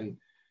 And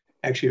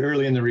actually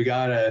early in the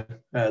regatta,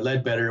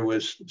 Ledbetter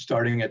was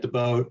starting at the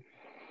boat,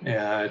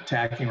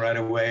 tacking right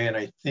away. And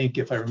I think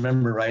if I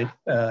remember right,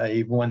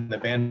 he won the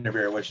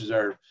Vanderveer, which is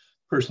our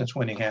person that's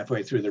winning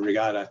halfway through the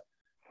regatta.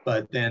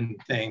 But then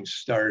things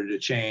started to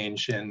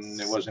change and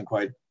it wasn't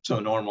quite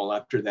so normal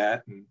after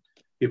that. And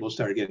people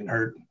started getting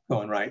hurt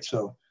going right.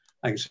 So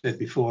like I said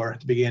before, at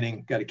the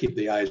beginning, got to keep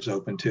the eyes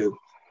open too.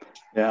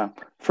 Yeah,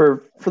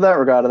 for that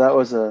regatta, that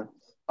was a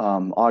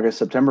August,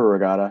 September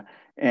regatta.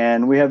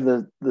 And we have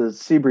the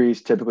sea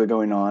breeze typically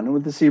going on. And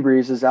with the sea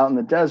breezes out in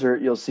the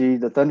desert, you'll see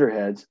the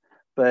thunderheads.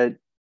 But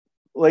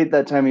late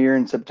that time of year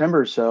in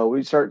September or so,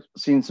 we start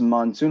seeing some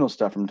monsoonal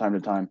stuff from time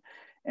to time.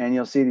 And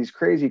you'll see these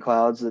crazy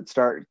clouds that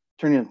start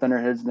turning into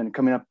thunderheads and then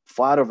coming up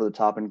flat over the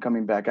top and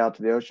coming back out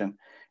to the ocean.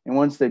 And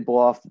once they blow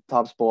off, the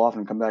tops blow off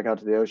and come back out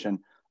to the ocean,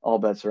 all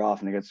bets are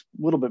off and it gets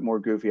a little bit more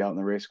goofy out in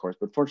the race course.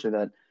 But fortunately,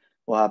 that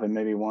will happen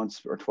maybe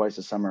once or twice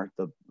a summer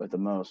at the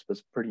most. But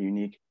it's a pretty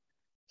unique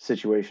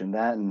situation.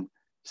 That and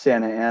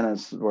Santa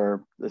Ana's,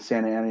 where the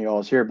Santa Ana you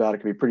always hear about, it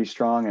can be pretty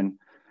strong in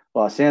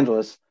Los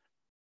Angeles.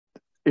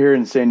 Here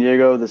in San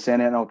Diego, the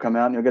Santa Ana will come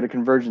out and you'll get a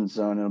convergence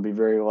zone. And it'll be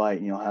very light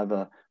and you'll have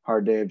a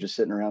hard day of just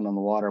sitting around on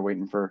the water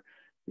waiting for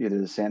either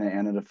the Santa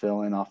Ana to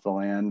fill in off the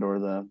land or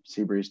the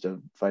sea breeze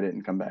to fight it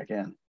and come back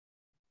in.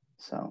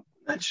 So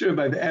not sure if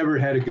I've ever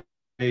had a good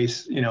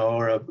race, you know,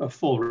 or a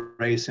full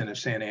race in a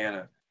Santa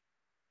Ana.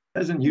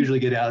 Doesn't usually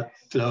get out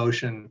to the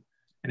ocean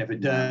And if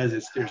it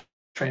does, there's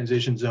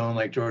transition zone,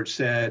 like George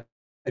said.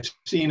 I've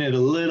seen it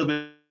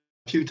a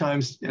few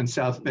times in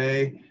South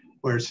Bay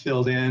where it's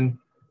filled in,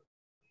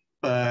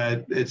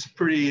 but it's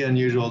pretty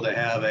unusual to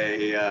have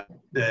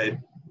the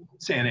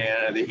Santa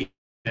Ana, the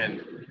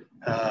end,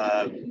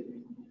 out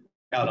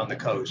on the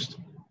coast.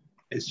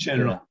 It's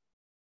generally,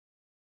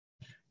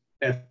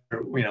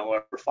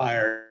 where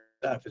fire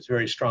stuff, it's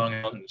very strong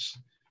mountains,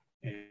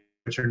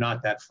 which are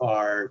not that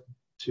far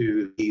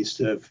to the east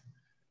of,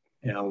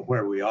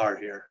 where we are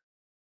here.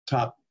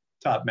 Top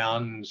of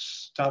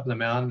the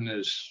mountain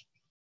is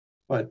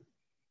what,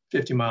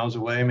 50 miles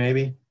away,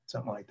 maybe,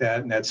 something like that.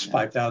 And that's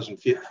 5,000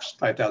 feet,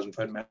 5,000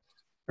 foot mountain,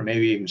 or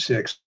maybe even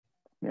 6.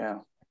 Yeah.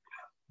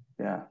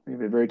 Yeah. You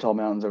have very tall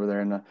mountains over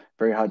there and a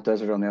very hot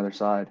desert on the other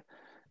side.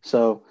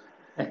 So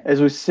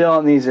as we sail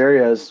in these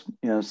areas,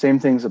 same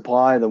things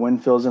apply. The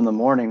wind fills in the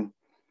morning.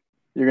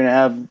 You're going to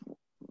have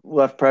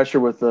left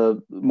pressure with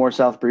the more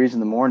south breeze in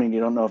the morning.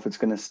 You don't know if it's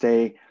going to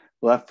stay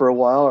left for a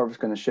while or if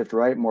it's going to shift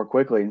right more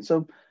quickly. And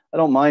so I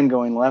don't mind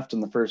going left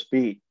in the first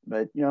beat,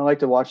 but I like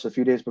to watch the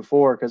few days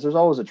before because there's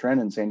always a trend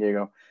in San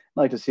Diego.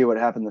 I like to see what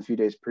happened the few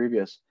days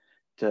previous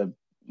to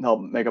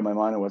help make up my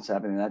mind on what's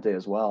happening that day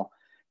as well.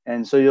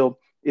 And so you'll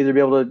either be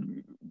able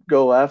to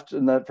go left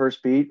in that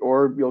first beat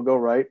or you'll go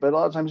right. But a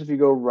lot of times if you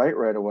go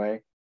right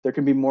away, there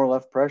can be more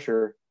left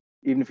pressure,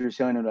 even if you're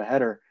sailing into a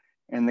header,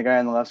 and the guy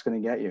on the left's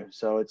going to get you.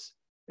 So it's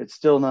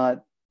still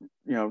not,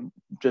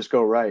 just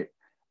go right.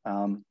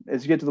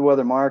 As you get to the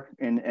weather mark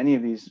in any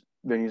of these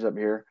venues up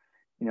here,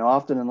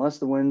 often unless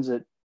the wind's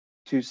at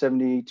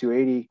 270,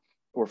 280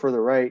 or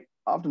further right,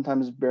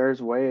 oftentimes bearing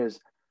away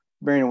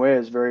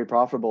is very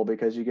profitable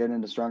because you get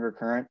into stronger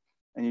current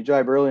and you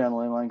jibe early on the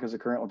lane line because the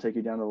current will take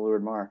you down to the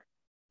leeward mark.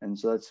 And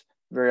so that's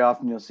very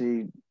often you'll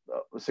see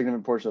a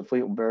significant portion of the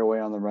fleet will bear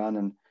away on the run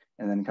and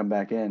then come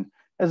back in.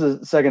 As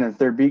the second and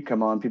third beat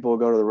come on, people will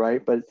go to the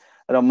right, but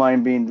I don't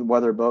mind being the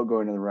weather boat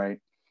going to the right.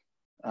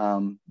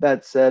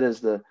 That said, as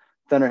the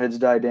thunderheads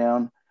die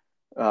down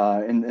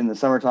in the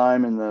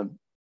summertime and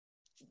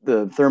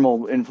the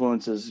thermal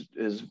influence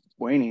is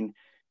waning,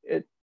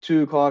 at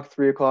 2 o'clock,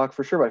 3 o'clock,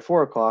 for sure by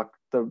 4 o'clock,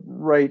 the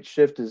right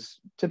shift is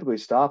typically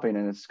stopping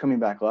and it's coming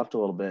back left a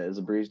little bit as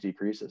the breeze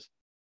decreases.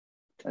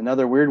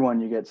 Another weird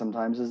one you get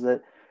sometimes is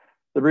that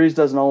the breeze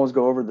doesn't always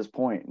go over this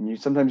point. And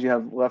sometimes you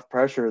have left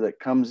pressure that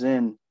comes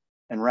in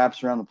and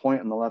wraps around the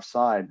point on the left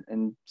side.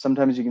 And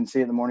sometimes you can see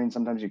it in the morning,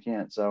 sometimes you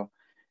can't. So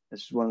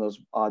it's just one of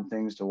those odd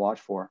things to watch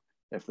for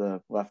if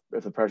the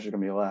pressure is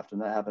going to be left.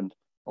 And that happened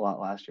a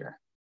lot last year.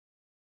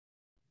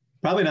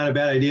 Probably not a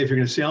bad idea if you're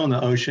going to sail in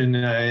the ocean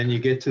and you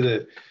get to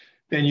the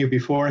venue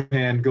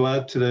beforehand, go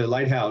out to the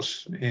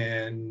lighthouse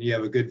and you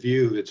have a good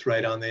view that's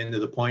right on the end of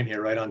the point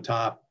here, right on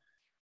top.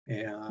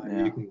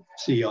 And you can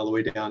see all the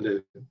way down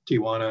to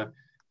Tijuana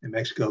in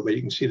Mexico, but you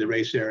can see the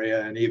race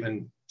area and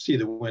even see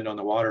the wind on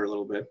the water a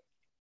little bit.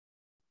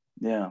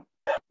 Yeah,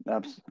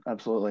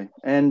 absolutely.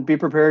 And be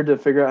prepared to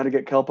figure out how to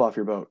get kelp off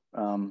your boat.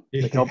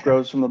 The kelp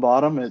grows from the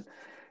bottom.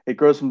 It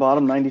grows from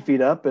bottom 90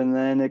 feet up and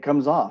then it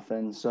comes off.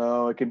 And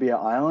so it could be an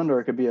island or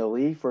it could be a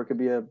leaf or it could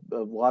be a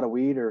lot of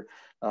weed or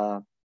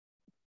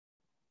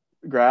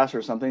grass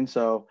or something.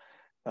 So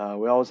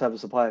we always have a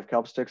supply of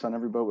kelp sticks on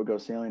every boat we go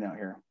sailing out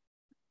here.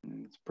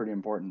 It's pretty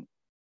important.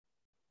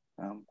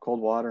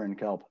 Cold water and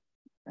kelp,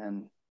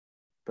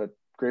 but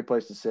great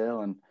place to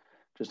sail and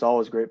just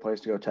always a great place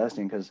to go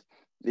testing because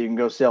you can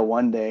go sail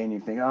one day and you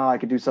think, I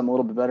could do something a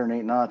little bit better than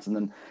 8 knots. And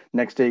then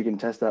next day you can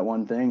test that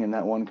one thing and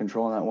that one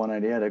control and that one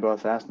idea to go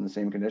fast in the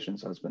same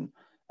conditions. So it's been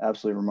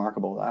absolutely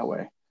remarkable that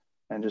way.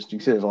 And just, you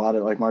can see there's a lot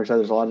of, like Mark said,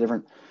 there's a lot of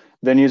different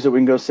venues that we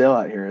can go sail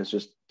out here. It's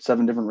just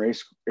 7 different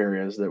race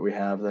areas that we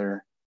have that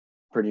are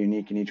pretty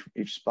unique in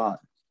each spot.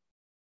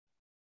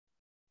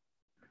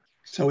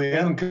 So we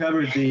haven't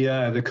covered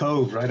the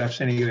cove right off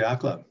San Diego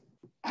Yacht Club.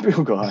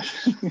 Oh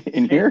gosh,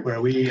 in here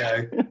where we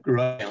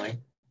grew up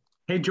sailing.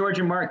 Hey, George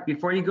and Mark,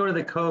 before you go to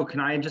the cove,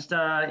 can I just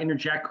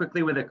interject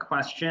quickly with a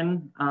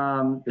question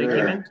that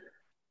came in?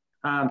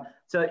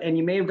 And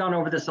you may have gone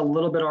over this a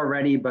little bit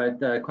already, but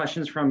the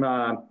question is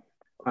from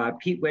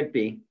Pete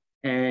Whitby,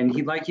 and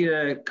he'd like you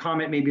to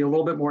comment maybe a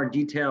little bit more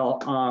detail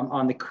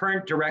on the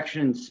current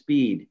direction and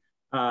speed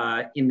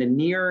in the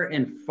near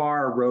and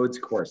far roads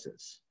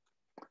courses.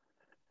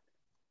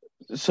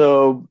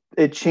 So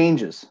it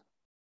changes.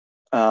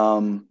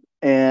 And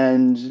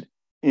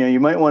you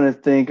might want to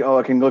think,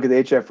 I can look at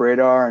the HF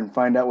radar and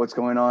find out what's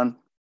going on.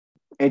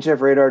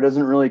 HF radar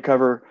doesn't really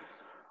cover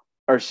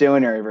our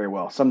sailing area very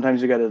well.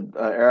 Sometimes you got an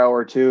arrow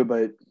or two,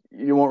 but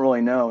you won't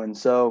really know. And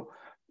so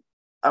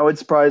I would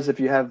surprise if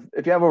you have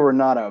over a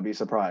knot, I would be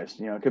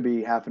surprised. It could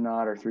be half a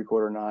knot or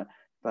 3/4 knot,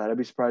 but I'd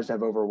be surprised to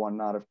have over 1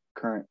 knot of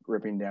current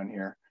ripping down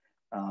here.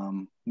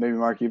 Maybe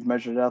Mark, you've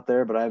measured it out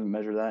there, but I haven't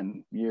measured that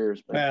in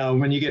years. But. Well,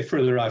 when you get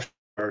further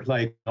offshore,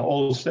 like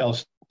old style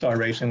Star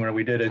Racing where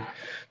we did it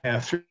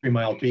half 3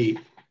 mile beat,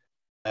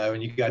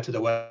 when you got to the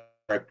west,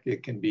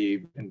 it can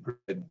be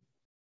improved.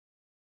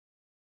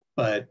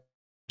 But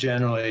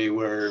generally,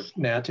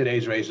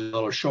 today's race is a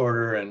little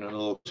shorter and a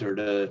little closer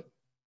to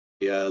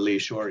the lee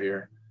shore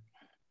here.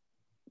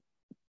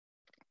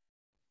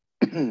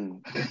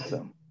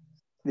 So,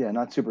 yeah,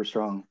 not super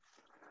strong.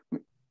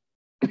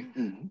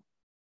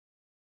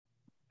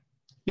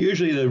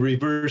 Usually the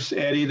reverse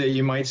eddy that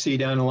you might see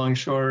down along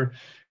shore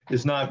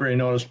is not very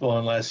noticeable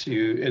unless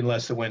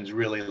the wind's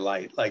really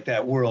light. Like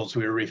that Worlds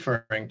we were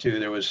referring to,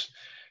 there was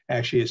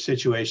actually a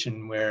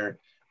situation where,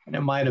 and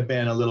it might have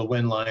been a little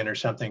wind line or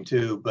something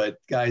too, but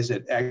guys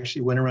that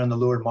actually went around the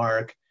leeward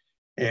mark,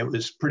 it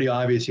was pretty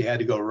obvious you had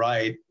to go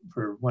right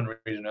for one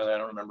reason or another. I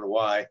don't remember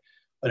why,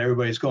 but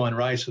everybody's going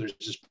right. So there's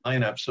this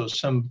lineup. So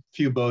some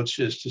few boats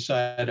just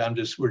decided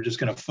we're just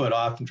going to foot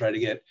off and try to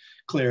get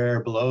clear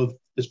air below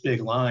this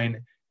big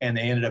line. And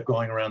they ended up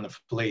going around the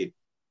fleet.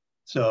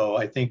 So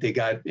I think they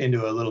got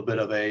into a little bit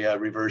of a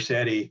reverse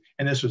eddy,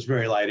 and this was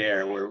very light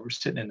air where we're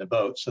sitting in the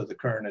boat. So the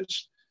current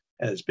is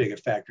as big a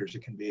factor as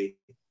it can be.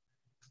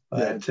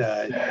 But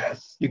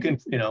you can,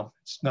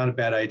 it's not a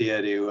bad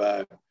idea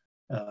to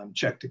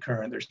check the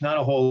current. There's not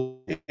a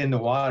whole in the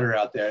water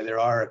out there. There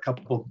are a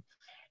couple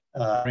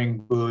ring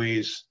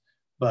buoys,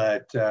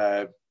 but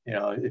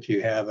if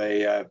you have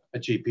a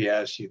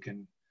GPS, you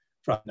can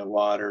find the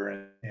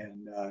water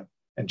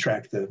and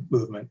track the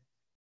movement.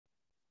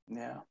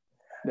 Yeah,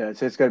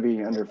 so it's got to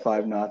be under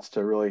 5 knots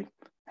to really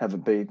have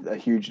a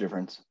huge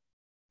difference.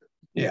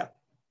 Yeah,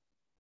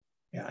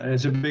 and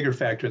it's a bigger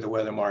factor at the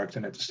weather mark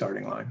than at the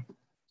starting line.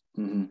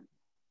 Mm-hmm.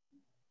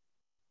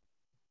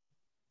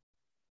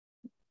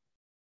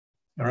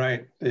 All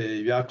right, the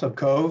Yacht Club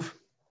Cove.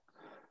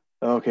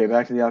 Okay,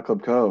 back to the Yacht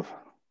Club Cove.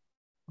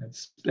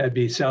 That'd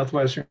be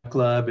Southwestern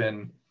Club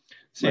and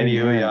San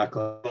Diego Yacht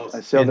Club.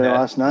 I sailed there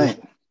last night.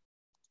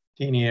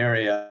 Teeny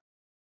area.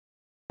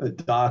 The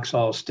docks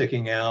all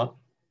sticking out.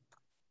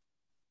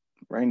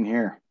 Right in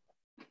here.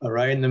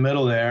 Right in the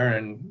middle there.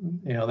 And,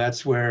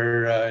 that's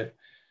where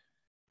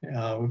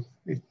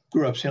we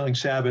grew up sailing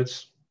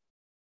Sabots.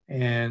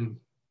 And,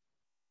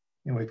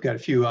 we've got a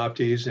few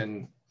Opties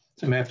and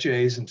some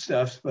FJs and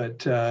stuff.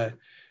 But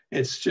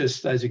it's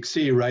just, as you can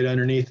see, right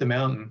underneath the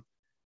mountain.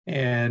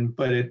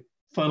 But it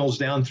funnels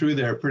down through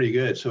there pretty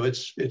good. So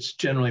it's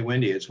generally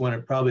windy. It's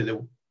probably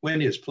the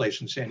windiest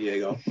place in San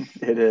Diego.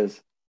 It is.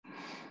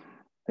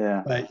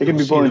 Yeah, but it can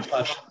be blowing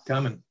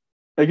coming.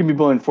 It can be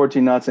blowing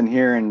 14 knots in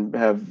here and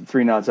have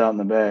 3 knots out in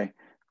the bay.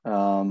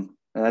 And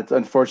that's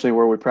unfortunately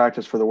where we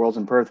practice for the Worlds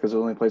in Perth, because the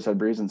only place had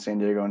breeze in San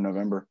Diego in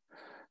November.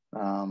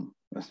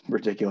 It's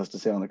ridiculous to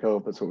sail on the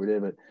cove. That's what we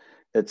did, but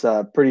it's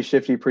pretty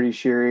shifty, pretty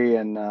sheery,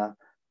 and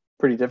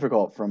pretty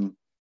difficult from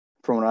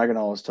what I can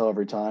always tell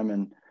every time.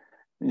 And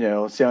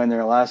sailing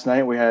there last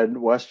night, we had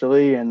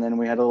westerly, and then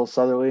we had a little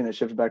southerly, and it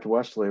shifted back to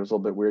westerly. It was a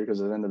little bit weird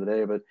because at the end of the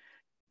day, but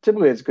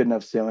typically it's good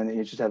enough sailing that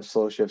you just have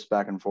slow shifts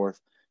back and forth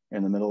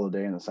in the middle of the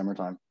day in the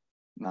summertime.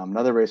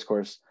 Another race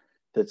course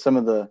that some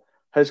of the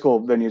high school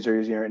venues are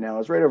using right now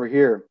is right over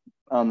here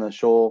on the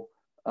shoal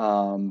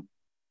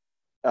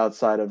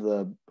outside of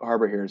the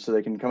harbor here. So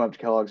they can come up to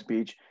Kellogg's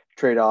Beach,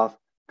 trade off,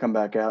 come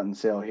back out and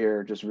sail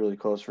here, just really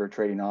close for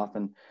trading off.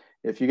 And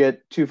if you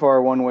get too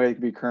far one way, it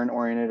could be current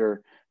oriented,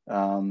 or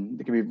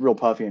it can be real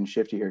puffy and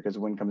shifty here because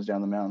the wind comes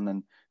down the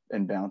mountain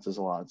and bounces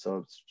a lot. So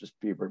it's just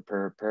be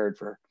prepared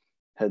for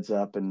heads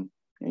up, and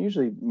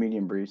usually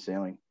medium breeze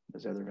sailing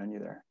is the other venue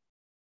there.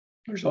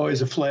 There's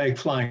always a flag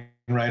flying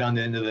right on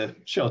the end of the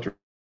shelter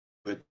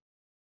with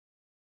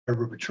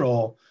harbor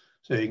patrol,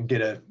 so you can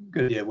get a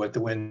good idea of what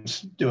the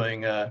wind's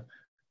doing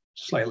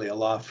slightly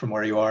aloft from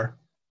where you are.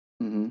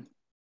 Mm-hmm.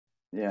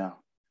 Yeah,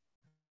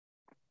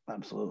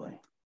 absolutely.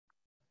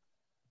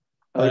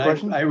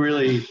 I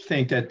really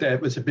think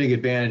that was a big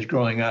advantage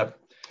growing up,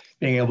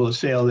 being able to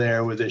sail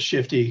there with the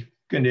shifty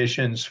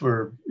conditions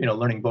for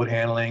learning boat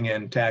handling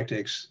and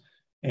tactics.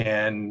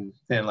 And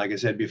then, like I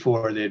said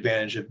before, the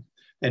advantage of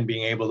then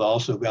being able to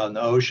also go out in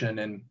the ocean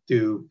and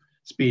do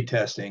speed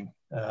testing.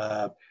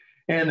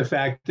 And the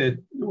fact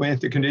that when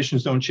the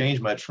conditions don't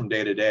change much from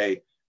day to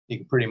day, you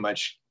can pretty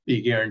much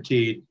be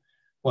guaranteed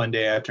one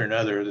day after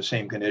another the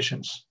same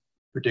conditions,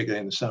 particularly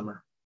in the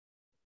summer.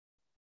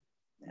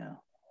 Yeah.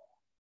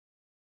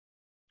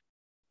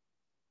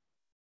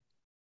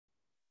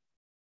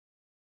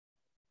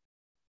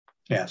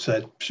 Yeah, so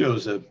that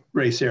shows the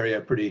race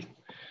area pretty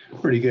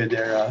good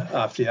there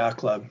off the Yacht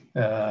Club.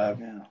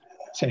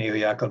 San Diego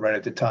Yacht Club right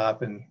at the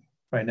top, and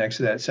right next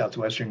to that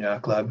Southwestern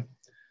Yacht Club,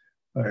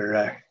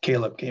 where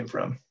Caleb came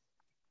from.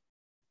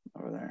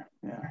 Over there,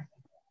 yeah.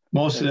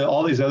 Most of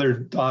all these other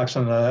docks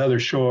on the other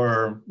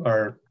shore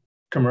are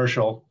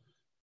commercial,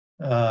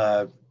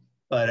 but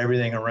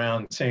everything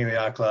around San Diego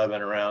Yacht Club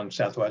and around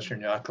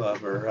Southwestern Yacht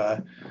Club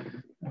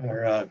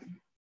are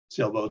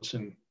sailboats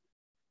and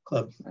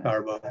club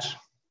powerboats.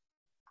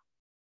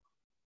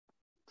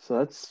 So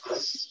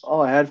that's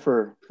all I had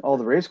for all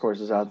the race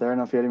courses out there. I don't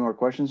know if you had any more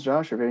questions,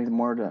 Josh, or if anything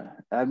more to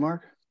add,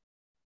 Mark?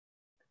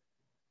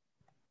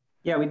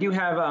 Yeah, we do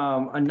have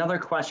another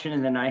question,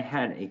 and then I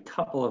had a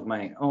couple of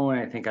my own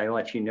I think I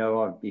let you know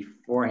of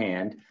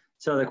beforehand.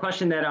 So the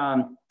question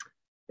that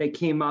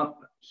came up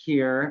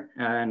here,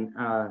 and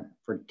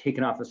for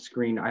taking off the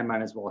screen, I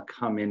might as well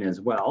come in as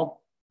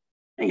well.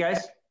 Hey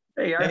guys,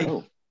 there you are.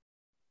 Hey.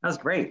 That's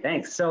great.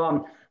 Thanks.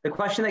 So the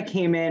question that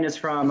came in is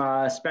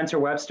from Spencer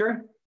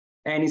Webster.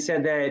 And he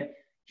said that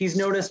he's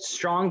noticed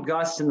strong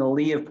gusts in the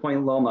lee of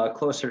Point Loma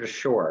closer to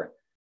shore.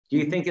 Do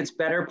you think it's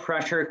better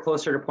pressure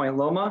closer to Point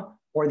Loma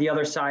or the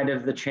other side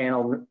of the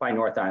channel by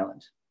North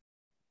Island?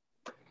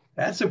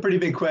 That's a pretty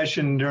big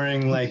question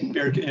during like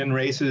in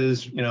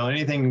races,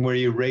 anything where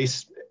you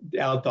race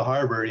out the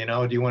harbor,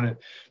 do you want to,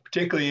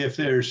 particularly if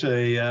there's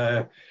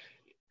a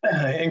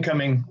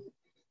incoming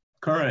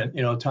current,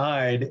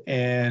 tide,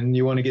 and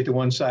you want to get to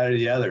one side or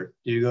the other?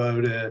 Do you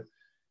go to,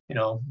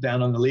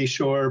 down on the lee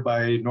shore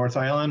by North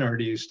Island, or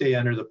do you stay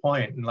under the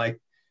point? And like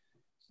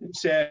it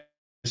said,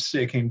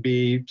 it can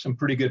be some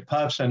pretty good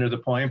puffs under the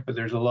point, but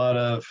there's a lot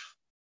of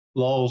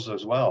lulls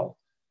as well.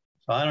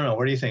 So I don't know.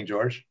 What do you think,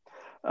 George?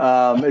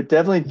 It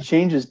definitely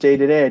changes day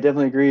to day. I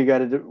definitely agree. You got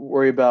to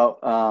worry about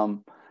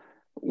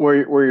where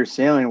you're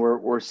sailing.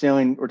 We're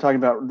sailing. We're talking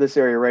about this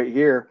area right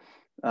here.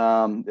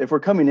 If we're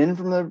coming in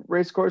from the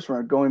race course,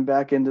 we're going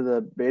back into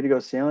the bay to go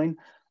sailing.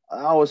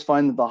 I always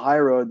find that the high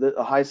road,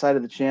 the high side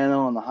of the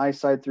channel and the high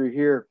side through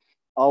here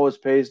always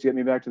pays to get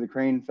me back to the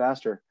crane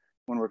faster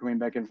when we're coming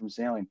back in from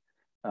sailing.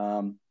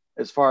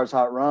 As far as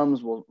hot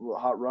rums,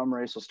 hot rum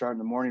race will start in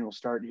the morning. We'll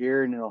start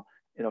here and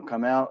it'll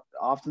come out.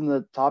 Often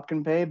the top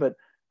can pay, but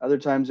other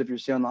times if you're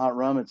sailing the hot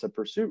rum, it's a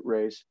pursuit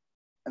race.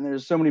 And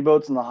there's so many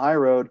boats in the high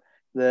road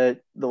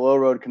that the low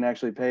road can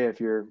actually pay if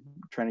you're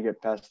trying to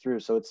get passed through.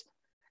 So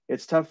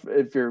it's tough.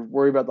 If you're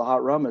worried about the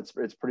hot rum, it's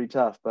pretty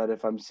tough. But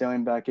if I'm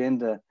sailing back in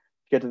to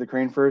get to the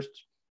crane first,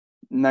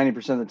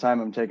 90% of the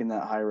time I'm taking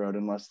that high road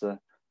unless the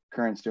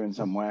current's doing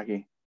something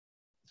wacky.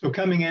 So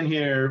coming in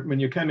here, when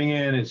you're coming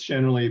in, it's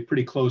generally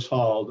pretty close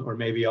hauled, or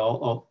maybe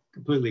all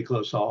completely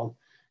close hauled,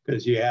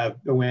 because you have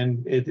the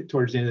wind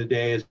towards the end of the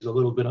day is a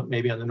little bit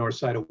maybe on the north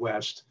side of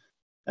west.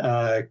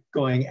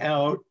 Going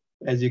out,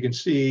 as you can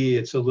see,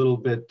 it's a little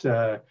bit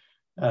of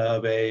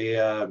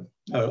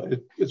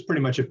it's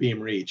pretty much a beam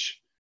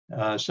reach.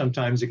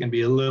 Sometimes it can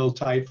be a little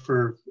tight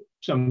for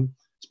some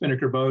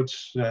spinnaker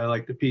boats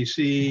like the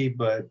PC,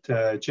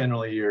 but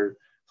generally you're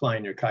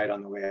flying your kite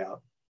on the way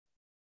out.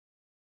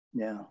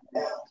 Yeah.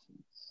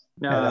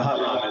 No, the hot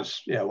rum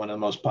is one of the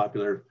most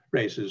popular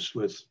races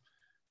with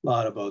a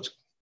lot of boats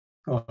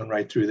going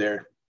right through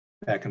there,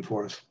 back and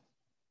forth.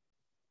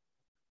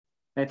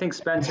 I think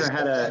Spencer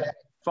had a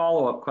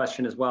follow-up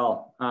question as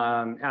well,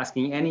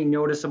 asking any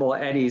noticeable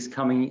eddies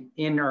coming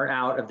in or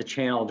out of the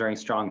channel during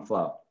strong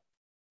flow.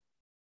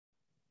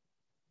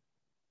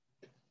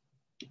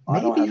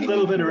 Maybe a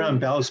little bit around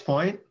Ballast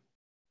Point.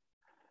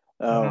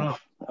 Oh,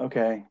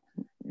 okay.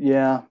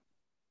 Yeah.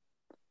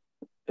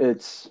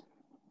 It's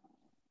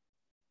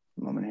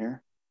a moment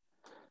here.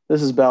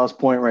 This is Ballast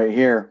Point right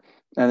here.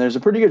 And there's a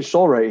pretty good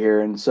shoal right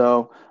here. And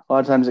so a lot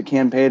of times it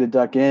can pay to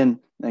duck in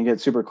and get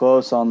super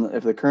close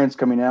if the current's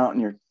coming out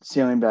and you're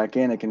sailing back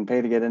in, it can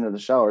pay to get into the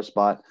shallower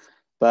spot.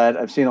 But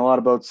I've seen a lot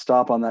of boats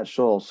stop on that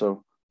shoal.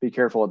 So be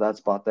careful at that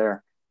spot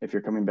there if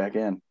you're coming back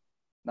in.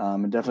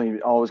 And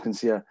definitely always can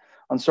see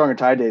on stronger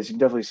tide days, you can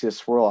definitely see a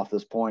swirl off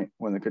this point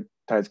when the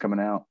tide's coming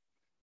out.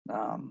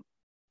 A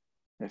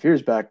few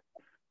years back,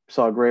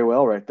 saw a gray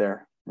whale right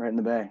there, right in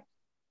the bay. It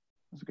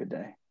was a good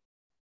day.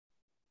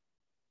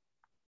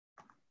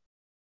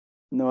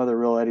 No other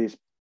real eddies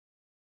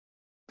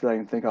that I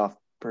can think of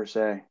per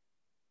se.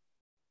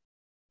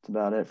 That's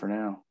about it for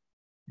now.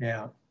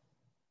 Yeah.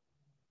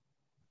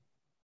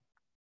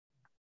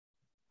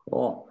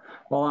 Cool.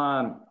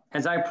 Well,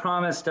 as I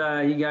promised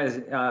you guys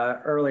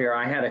earlier,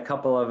 I had a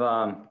couple of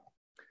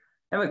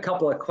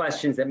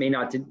questions that may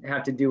not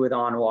have to do with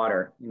on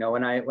water.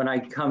 When I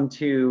come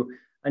to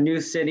a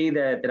new city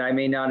that I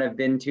may not have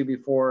been to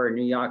before, a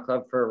new yacht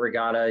club for a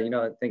regatta,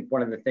 I think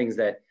one of the things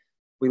that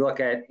we look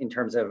at in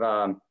terms of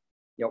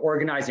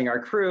organizing our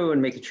crew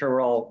and making sure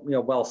we're all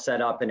well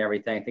set up and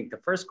everything. I think the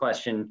first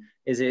question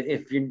is,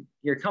 if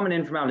you're coming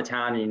in from out of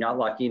town and you're not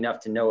lucky enough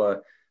to know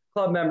a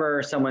club member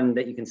or someone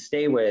that you can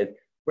stay with,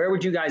 where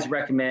would you guys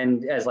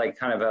recommend as like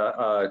kind of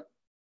a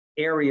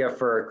area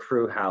for a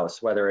crew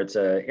house, whether it's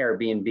a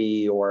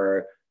Airbnb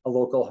or a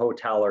local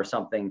hotel or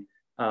something,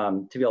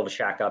 to be able to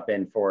shack up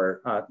in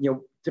for,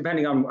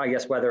 depending on, I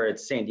guess, whether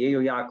it's San Diego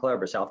Yacht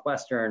Club or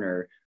Southwestern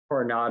or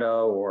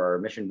Coronado or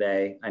Mission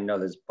Bay. I know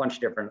there's a bunch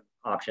of different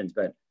options,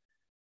 but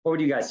what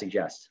would you guys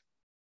suggest?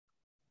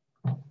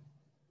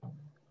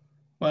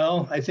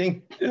 Well, I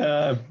think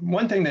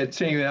one thing that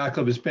San Diego Yacht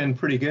Club has been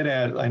pretty good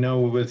at, I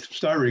know with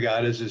Star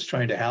Regattas, is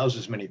trying to house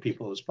as many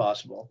people as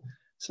possible.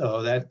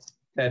 So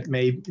that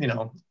may,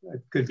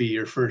 could be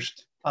your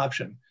first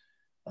option.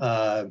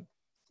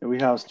 We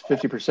housed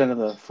 50% of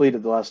the fleet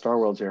at the last Star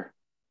Worlds here.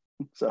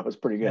 So it was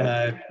pretty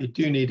good. You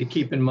do need to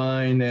keep in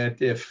mind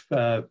that if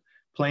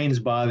planes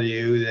bother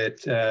you,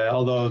 that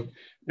although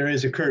there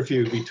is a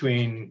curfew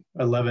between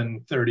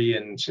 11:30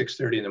 and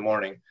 6:30 in the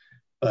morning,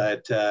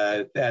 but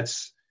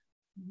that's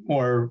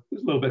a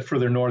little bit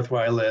further north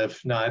where I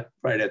live, not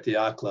right at the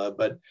yacht club,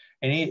 but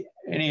any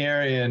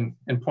area in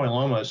Point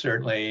Loma,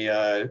 certainly,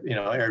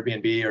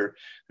 Airbnb, or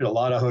there's a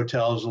lot of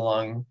hotels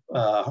along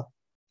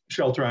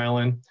Shelter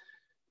Island.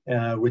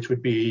 which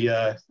would be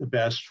the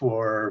best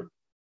for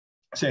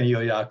San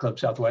Diego Yacht Club,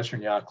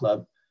 Southwestern Yacht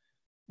Club,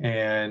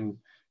 and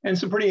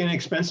some pretty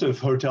inexpensive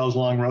hotels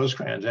along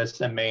Rosecrans. That's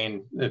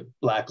the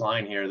black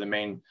line here, the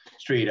main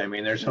street. I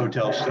mean, there's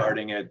hotels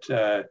starting at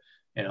 $70,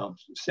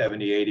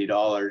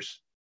 $80,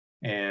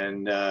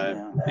 and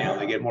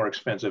they get more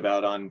expensive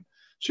out on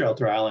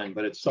Shelter Island,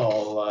 but it's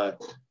all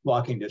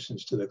walking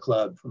distance to the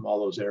club from all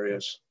those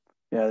areas.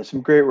 Yeah, there's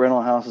some great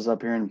rental houses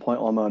up here in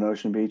Point Loma and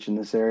Ocean Beach in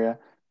this area.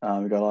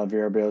 We've got a lot of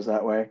VRBOs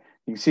that way.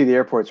 You can see the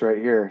airport's right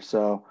here.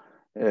 So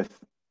if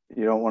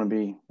you don't want to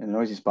be in a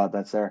noisy spot,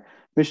 that's there.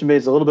 Mission Bay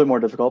is a little bit more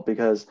difficult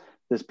because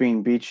this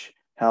being beach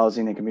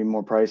housing, it can be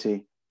more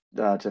pricey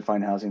to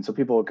find housing. So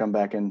people will come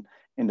back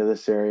into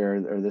this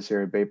area or this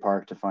area, Bay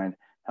Park, to find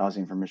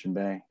housing for Mission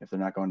Bay if they're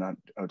not going to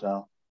a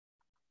hotel.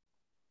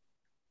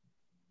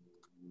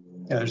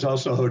 Yeah, there's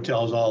also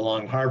hotels all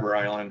along Harbor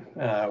Island,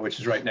 which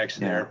is right next to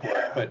the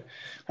airport. But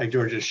like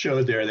George just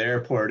showed there, the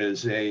airport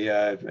is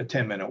a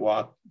 10-minute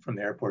walk from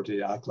the airport to the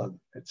yacht club.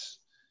 It's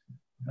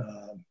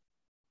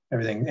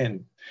everything,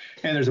 and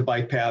there's a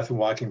bike path and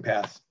walking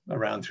path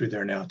around through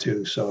there now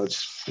too. So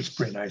it's a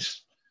pretty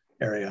nice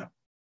area.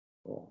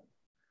 Cool.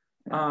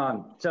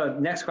 So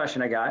next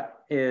question I got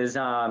is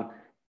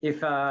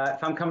if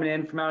I'm coming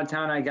in from out of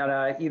town, I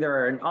got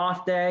either an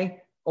off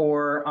day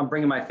or I'm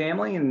bringing my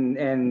family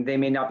and they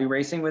may not be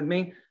racing with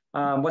me.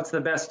 What's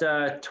the best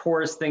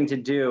tourist thing to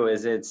do?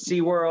 Is it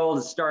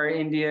SeaWorld, Star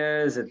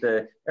India? Is it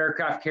the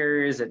aircraft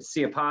carriers? Is it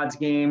see a Pods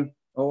game?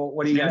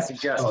 What do you guys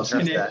suggest?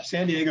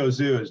 San Diego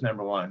Zoo is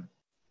number one.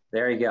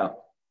 There you go.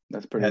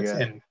 That's pretty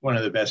good. And one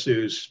of the best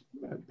zoos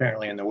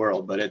apparently in the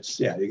world, but it's,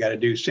 you got to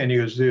do San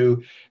Diego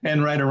Zoo.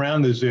 And right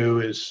around the zoo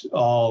is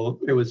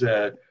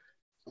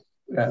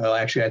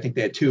actually, I think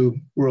they had 2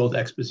 world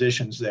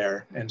expositions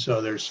there. And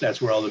so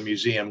that's where all the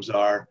museums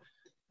are.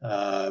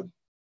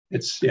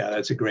 That's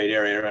a great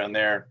area around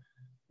there.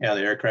 Yeah,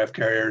 the aircraft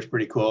carrier is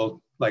pretty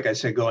cool. Like I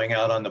said, going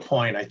out on the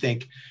point, I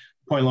think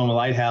Point Loma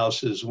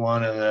Lighthouse is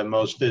one of the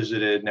most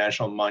visited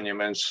national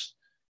monuments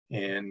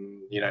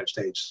in the United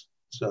States.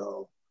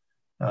 So,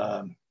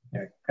 kind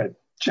of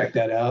check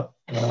that out.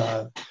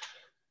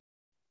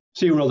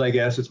 SeaWorld, I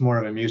guess, it's more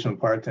of an amusement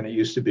park than it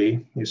used to be.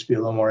 It used to be a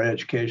little more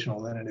educational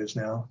than it is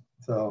now.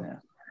 So,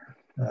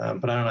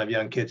 but I don't have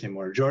young kids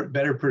anymore.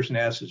 Better person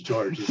to ask is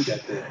George. He's got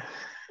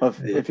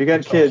if you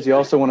got kids, you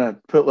also want to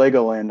put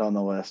Legoland on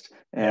the list.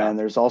 And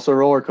there's also a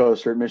roller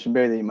coaster at Mission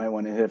Bay that you might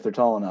want to hit if they're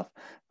tall enough.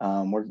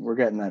 We're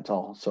getting that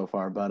tall so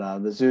far, but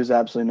the zoo is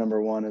absolutely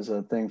number one is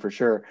a thing for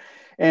sure.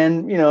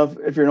 And,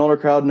 if you're an older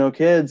crowd, no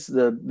kids,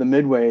 the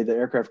Midway, the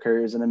aircraft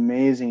carrier, is an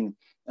amazing,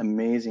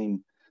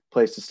 amazing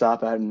place to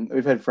stop at. And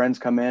we've had friends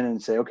come in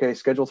and say, okay,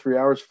 schedule 3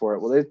 hours for it.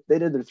 Well, they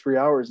did their 3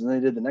 hours and they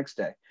did the next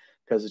day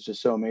because it's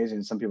just so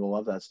amazing. Some people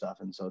love that stuff.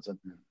 And so it's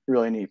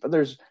really neat, but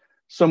there's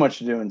so much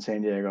to do in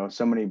San Diego,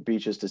 so many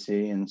beaches to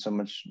see and so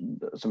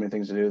many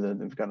things to do that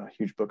they've got a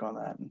huge book on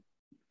that.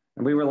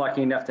 And we were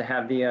lucky enough to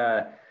have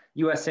the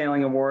U.S.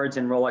 Sailing Awards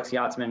and Rolex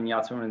Yachtsman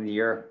of the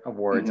Year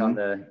Awards on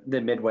the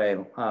Midway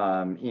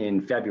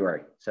in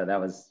February. So that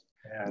was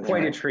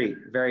quite a treat.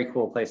 Very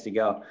cool place to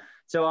go.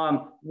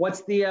 So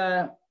what's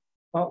the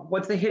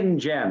hidden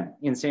gem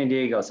in San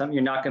Diego? Something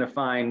you're not going to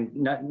find.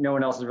 No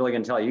one else is really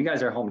going to tell you. You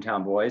guys are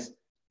hometown boys.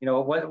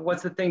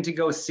 What's the thing to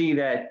go see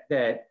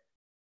that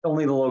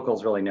only the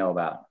locals really know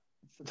about?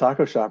 It's the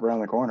taco shop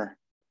around the corner.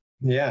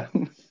 Yeah.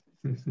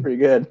 Pretty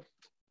good.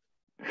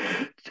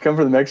 Come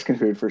for the Mexican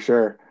food for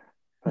sure.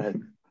 But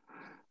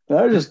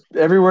no, just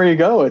everywhere you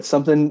go, it's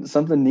something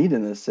neat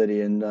in this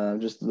city,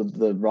 and just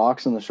the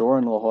rocks on the shore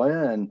in La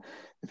Jolla. And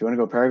if you want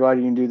to go paragliding,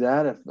 you can do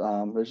that. If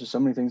there's just so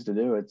many things to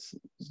do, it's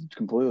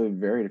completely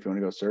varied. If you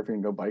want to go surfing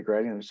and go bike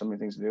riding, there's so many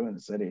things to do in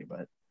the city.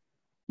 But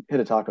hit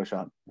a taco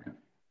shop.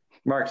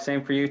 Mark,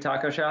 same for you,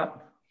 taco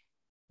shop?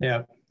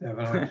 Yeah,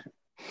 definitely.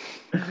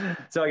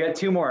 So I got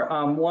 2 more.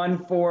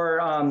 One for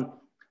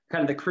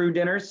kind of the crew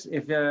dinners.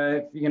 If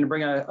you're going to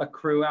bring a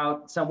crew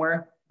out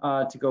somewhere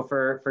to go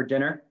for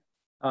dinner,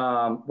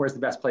 where's the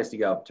best place to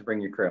go to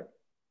bring your crew?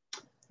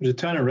 There's a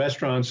ton of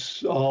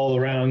restaurants all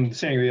around the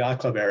San Diego Yacht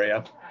Club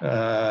area,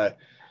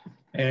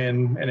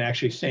 and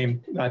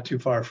actually not too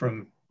far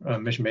from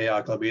Mission Bay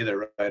Yacht Club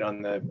either, right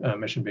on the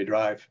Mission Bay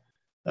Drive.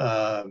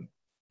 And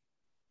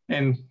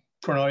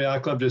Cornell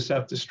Yacht Club just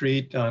up the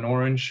street on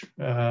Orange,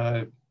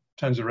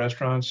 tons of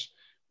restaurants.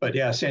 But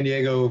yeah, San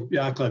Diego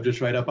Yacht Club just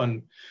right up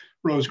on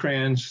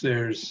Rosecrans.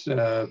 There's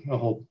a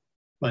whole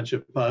bunch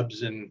of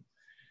pubs and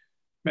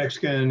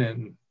Mexican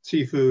and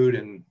seafood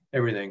and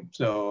everything.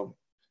 So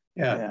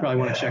probably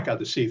want to check out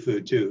the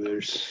seafood too.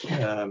 There's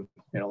a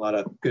lot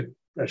of good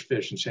fresh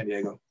fish in San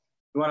Diego.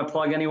 You want to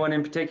plug anyone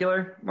in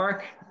particular,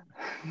 Mark?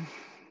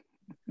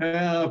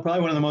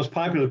 Probably one of the most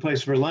popular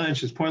places for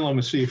lunch is Point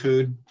Loma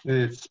Seafood.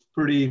 It's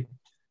pretty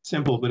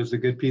simple, but it's a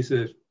good piece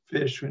of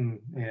fish and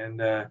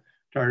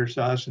tartar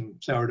sauce and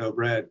sourdough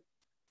bread.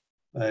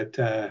 But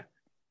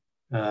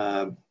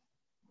I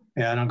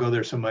don't go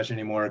there so much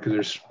anymore because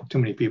there's too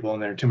many people in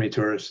there, too many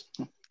tourists.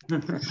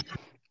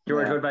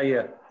 George, what about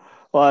you?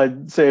 Well,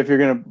 I'd say if you're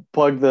going to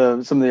plug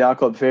some of the yacht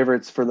club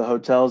favorites for the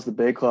hotels, the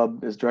Bay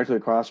Club is directly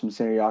across from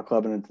San Diego Yacht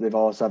Club, and they've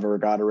always have a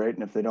regatta rate.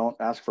 And if they don't,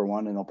 ask for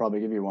one, and they'll probably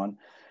give you one.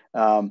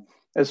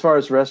 As far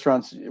as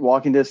restaurants,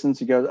 walking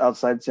distance, you go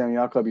outside San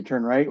Diego Yacht Club, you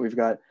turn right. We've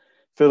got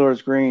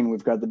Fiddler's Green,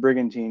 we've got the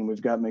Brigantine,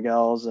 we've got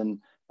Miguel's, and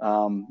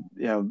I'm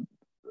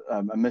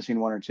missing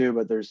one or two,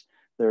 but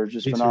they're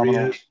just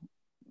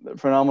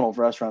phenomenal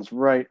restaurants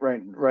right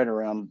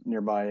around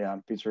nearby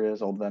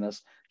pizzerias, Old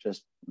Venice.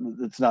 Just,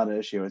 it's not an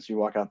issue. It's you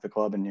walk out the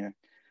club and you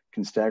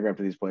can stagger up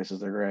to these places.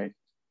 They're great.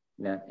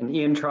 Yeah, and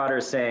Ian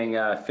Trotter's saying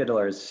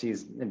Fiddlers.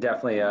 He's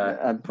definitely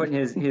putting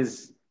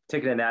his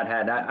ticket in that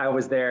hat. I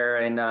was there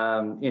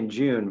in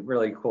June.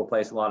 Really cool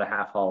place. A lot of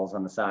half halls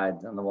on the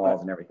sides, on the walls,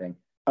 and everything.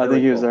 I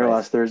think he was there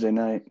last Thursday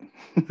night.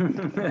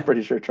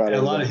 Pretty sure Trotter.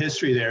 A lot of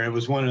history there. It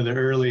was one of the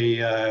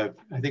early, I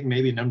think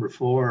maybe number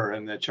 4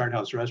 in the Chart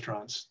House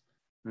restaurants.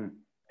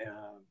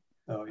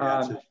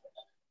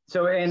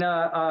 So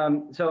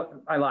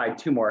I lied.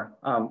 2 more.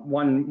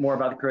 One more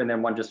about the crew, and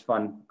then one just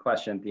fun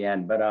question at the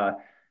end. But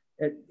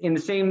in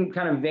the same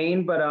kind of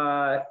vein,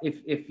 but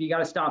if you got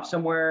to stop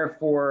somewhere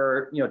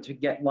for to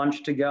get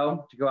lunch to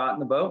go out in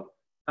the boat,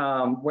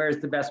 where's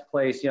the best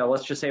place?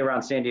 Let's just say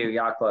around San Diego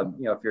Yacht Club.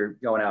 If you're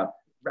going out,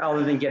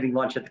 rather than getting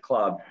lunch at the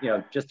club,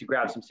 just to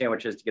grab some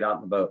sandwiches to get out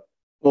in the boat.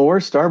 Well,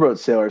 we're Starboat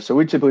sailors, so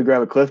we typically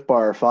grab a Cliff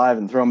Bar or 5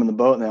 and throw them in the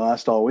boat, and they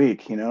last all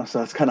week.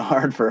 So it's kind of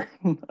hard for.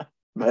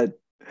 But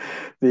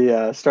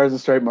the Stars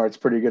and Stripe Mart's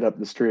pretty good up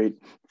the street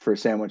for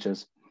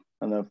sandwiches.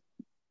 I don't know.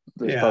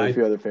 There's probably a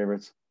few other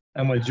favorites.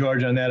 I'm with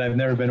George on that. I've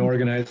never been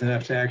organized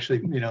enough to actually,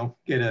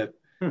 get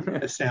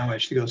a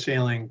sandwich to go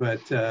sailing, but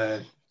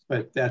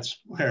that's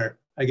where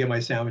I get my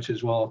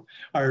sandwiches. Well,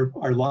 our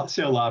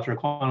sail lobster, our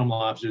Quantum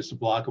Lobster, is a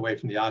block away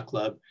from the yacht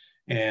club,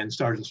 and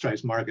Stars and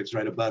Stripes Market's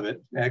right above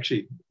it. Actually,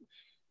 it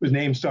was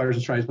named Stars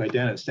and Stripes by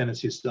Dennis.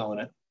 Dennis is selling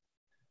it,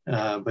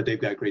 but they've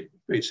got great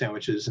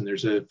sandwiches, and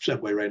there's a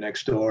Subway right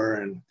next door,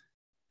 and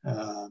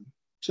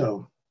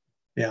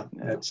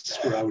that's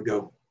where I would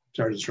go.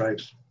 Stars and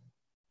Stripes.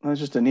 Well,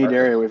 it's just a neat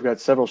area. We've got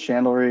several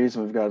chandleries,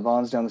 and we've got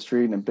Vaughn's down the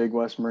street, and a big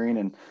West Marine,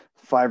 and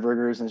 5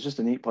 riggers, and it's just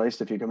a neat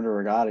place. If you come to a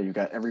regatta, you've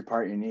got every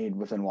part you need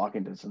within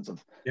walking distance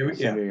of San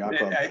Diego Yacht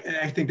Club.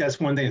 I think that's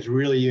one thing that's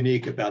really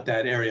unique about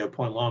that area of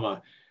Point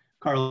Loma.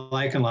 Carl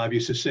Eichenlaub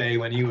used to say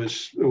when he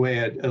was away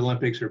at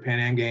Olympics or Pan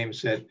Am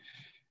Games that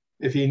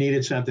if he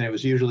needed something, it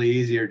was usually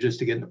easier just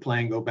to get in the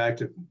plane, go back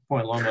to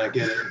Point Loma,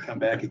 get it, and come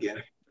back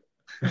again.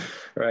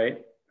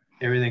 Right.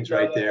 Everything's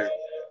right there.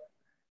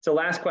 So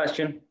last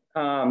question.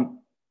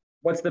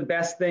 What's the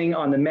best thing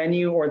on the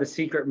menu or the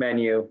secret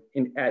menu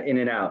at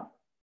In-N-Out?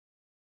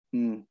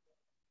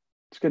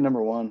 It's good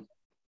number 1.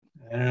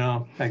 I don't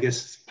know. I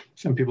guess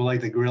some people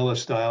like the gorilla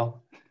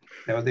style.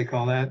 Is that what they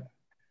call that?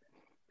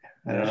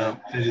 I don't know.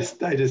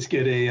 I just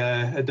get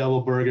a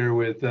double burger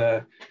with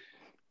I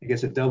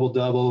guess a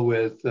double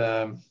with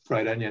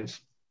fried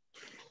onions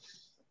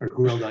or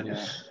grilled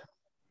onions.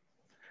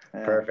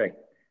 Yeah. Perfect.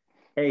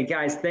 Hey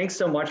guys, thanks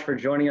so much for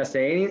joining us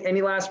today.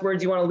 Any last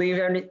words you want to leave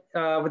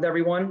with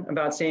everyone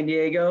about San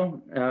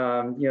Diego?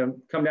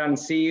 Come down and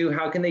see you.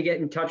 How can they get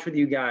in touch with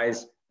you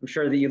guys? I'm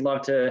sure that you'd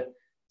love to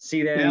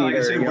see them. Yeah, like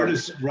I say, we're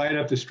just right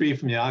up the street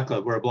from the yacht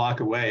club. We're a block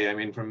away. I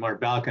mean, from our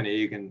balcony,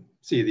 you can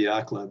see the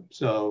yacht club.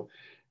 So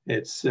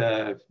it's,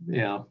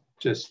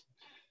 just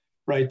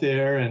right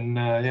there.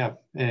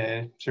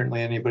 And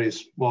certainly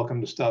anybody's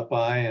welcome to stop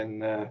by,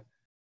 and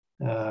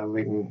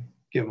we can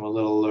give them a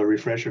little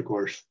refresher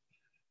course.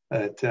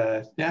 But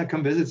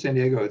come visit San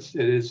Diego. It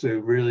is a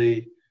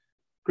really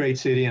great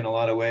city in a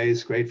lot of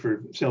ways. Great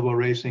for sailboat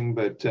racing,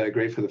 but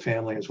great for the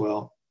family as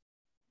well.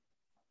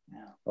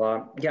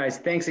 Well, guys,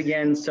 thanks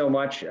again so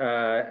much.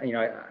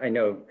 I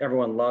know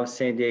everyone loves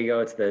San Diego.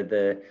 It's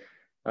the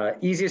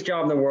easiest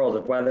job in the world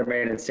of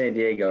weatherman in San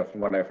Diego,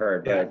 from what I've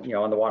heard. But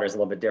on the water is a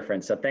little bit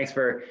different. So thanks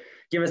for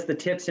giving us the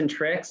tips and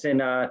tricks.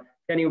 And if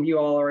any of you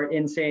all are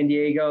in San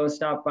Diego,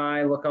 stop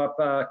by, look up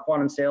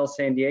Quantum Sails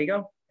San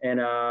Diego, and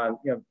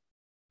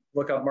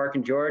look up Mark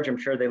and George. I'm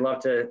sure they love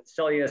to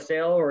sell you a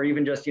sail, or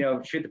even just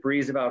shoot the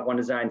breeze about One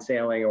Design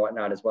sailing or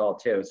whatnot as well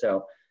too.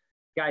 So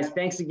guys,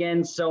 thanks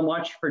again so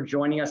much for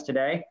joining us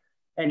today.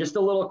 And just a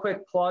little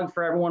quick plug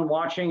for everyone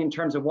watching in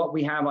terms of what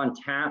we have on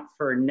tap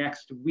for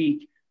next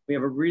week. We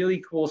have a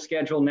really cool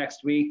schedule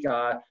next week.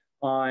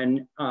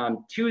 On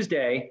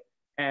Tuesday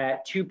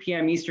at 2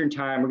 p.m. Eastern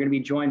time, we're going to be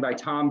joined by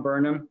Tom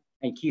Burnham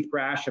and Keith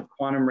Brash of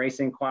Quantum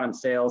Racing, Quantum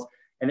Sails.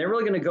 And they're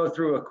really going to go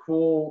through a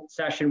cool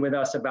session with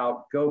us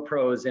about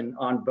GoPros and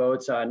on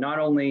boats, not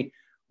only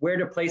where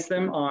to place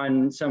them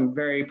on some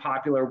very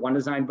popular One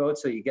Design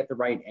boats so you get the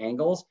right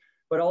angles,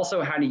 but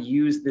also how to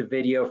use the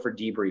video for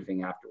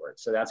debriefing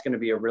afterwards. So that's going to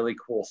be a really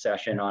cool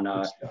session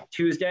on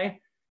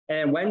Tuesday.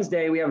 And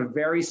Wednesday, we have a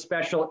very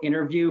special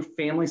interview,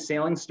 family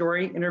sailing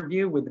story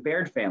interview with the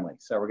Baird family.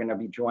 So we're going to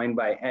be joined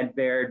by Ed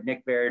Baird,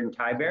 Nick Baird, and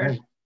Ty Baird.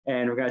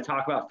 And we're going to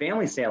talk about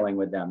family sailing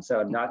with them.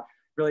 So not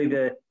really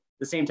the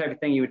same type of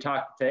thing you would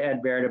talk to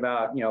Ed Baird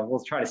about.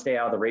 We'll try to stay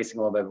out of the racing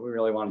a little bit, but we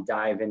really want to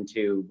dive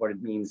into what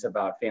it means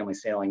about family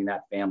sailing and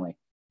that family.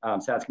 So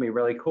that's gonna be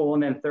really cool.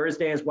 And then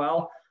Thursday as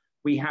well,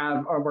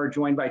 we're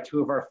joined by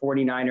two of our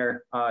 49er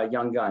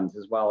young guns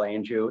as well,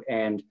 Andrew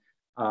and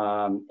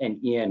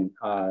Ian.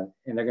 And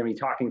they're gonna be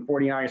talking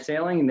 49er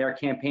sailing and their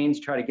campaigns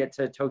to try to get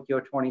to Tokyo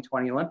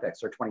 2020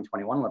 Olympics or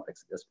 2021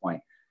 Olympics at this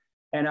point.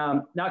 And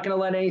not gonna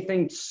let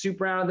anything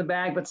super out of the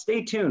bag, but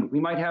stay tuned. We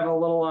might have a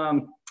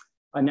little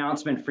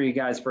announcement for you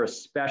guys for a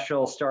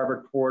special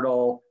Starboard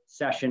Portal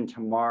session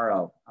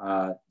tomorrow.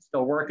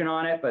 Still working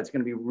on it, but it's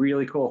gonna be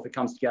really cool if it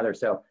comes together.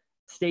 So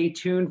stay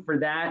tuned for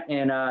that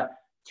and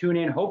tune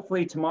in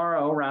hopefully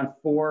tomorrow around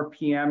 4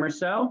 p.m. or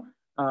so.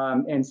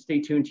 And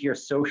stay tuned to your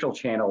social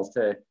channels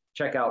to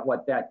check out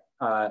what that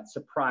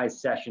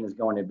surprise session is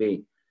going to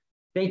be.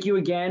 Thank you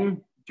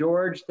again,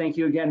 George. Thank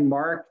you again,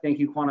 Mark. Thank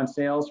you, Quantum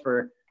Sales,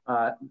 for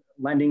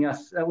lending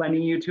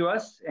you to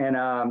us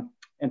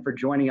and for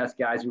joining us,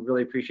 guys. We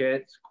really appreciate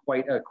it. It's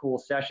quite a cool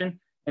session.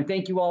 And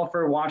thank you all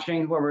for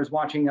watching, whoever's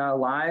watching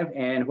live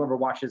and whoever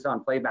watches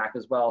on playback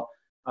as well.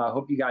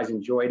 Hope you guys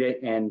enjoyed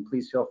it, and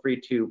please feel free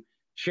to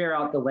share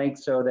out the link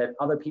so that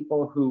other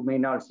people who may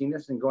not have seen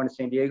this and going to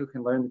San Diego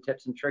can learn the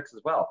tips and tricks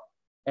as well.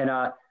 And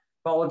if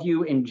all of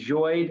you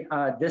enjoyed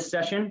this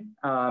session,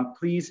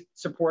 please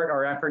support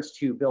our efforts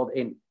to build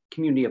a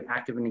community of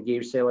active and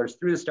engaged sailors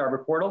through the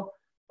Starboard Portal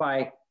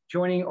by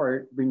joining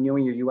or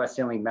renewing your U.S.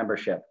 Sailing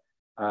membership.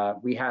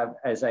 We have,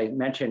 as I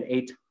mentioned,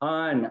 a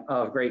ton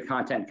of great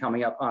content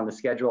coming up on the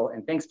schedule.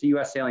 And thanks to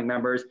U.S. Sailing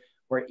members,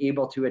 we're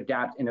able to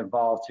adapt and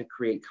evolve to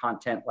create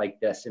content like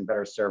this and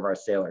better serve our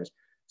sailors.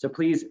 So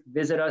please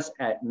visit us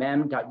at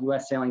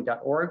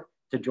mem.ussailing.org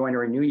to join or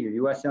renew your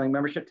U.S. Sailing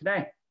membership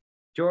today.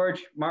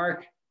 George,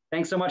 Mark,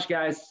 thanks so much,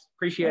 guys.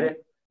 Appreciate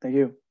it. Thank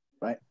you.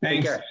 Bye.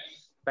 Thanks. Take care.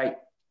 Bye.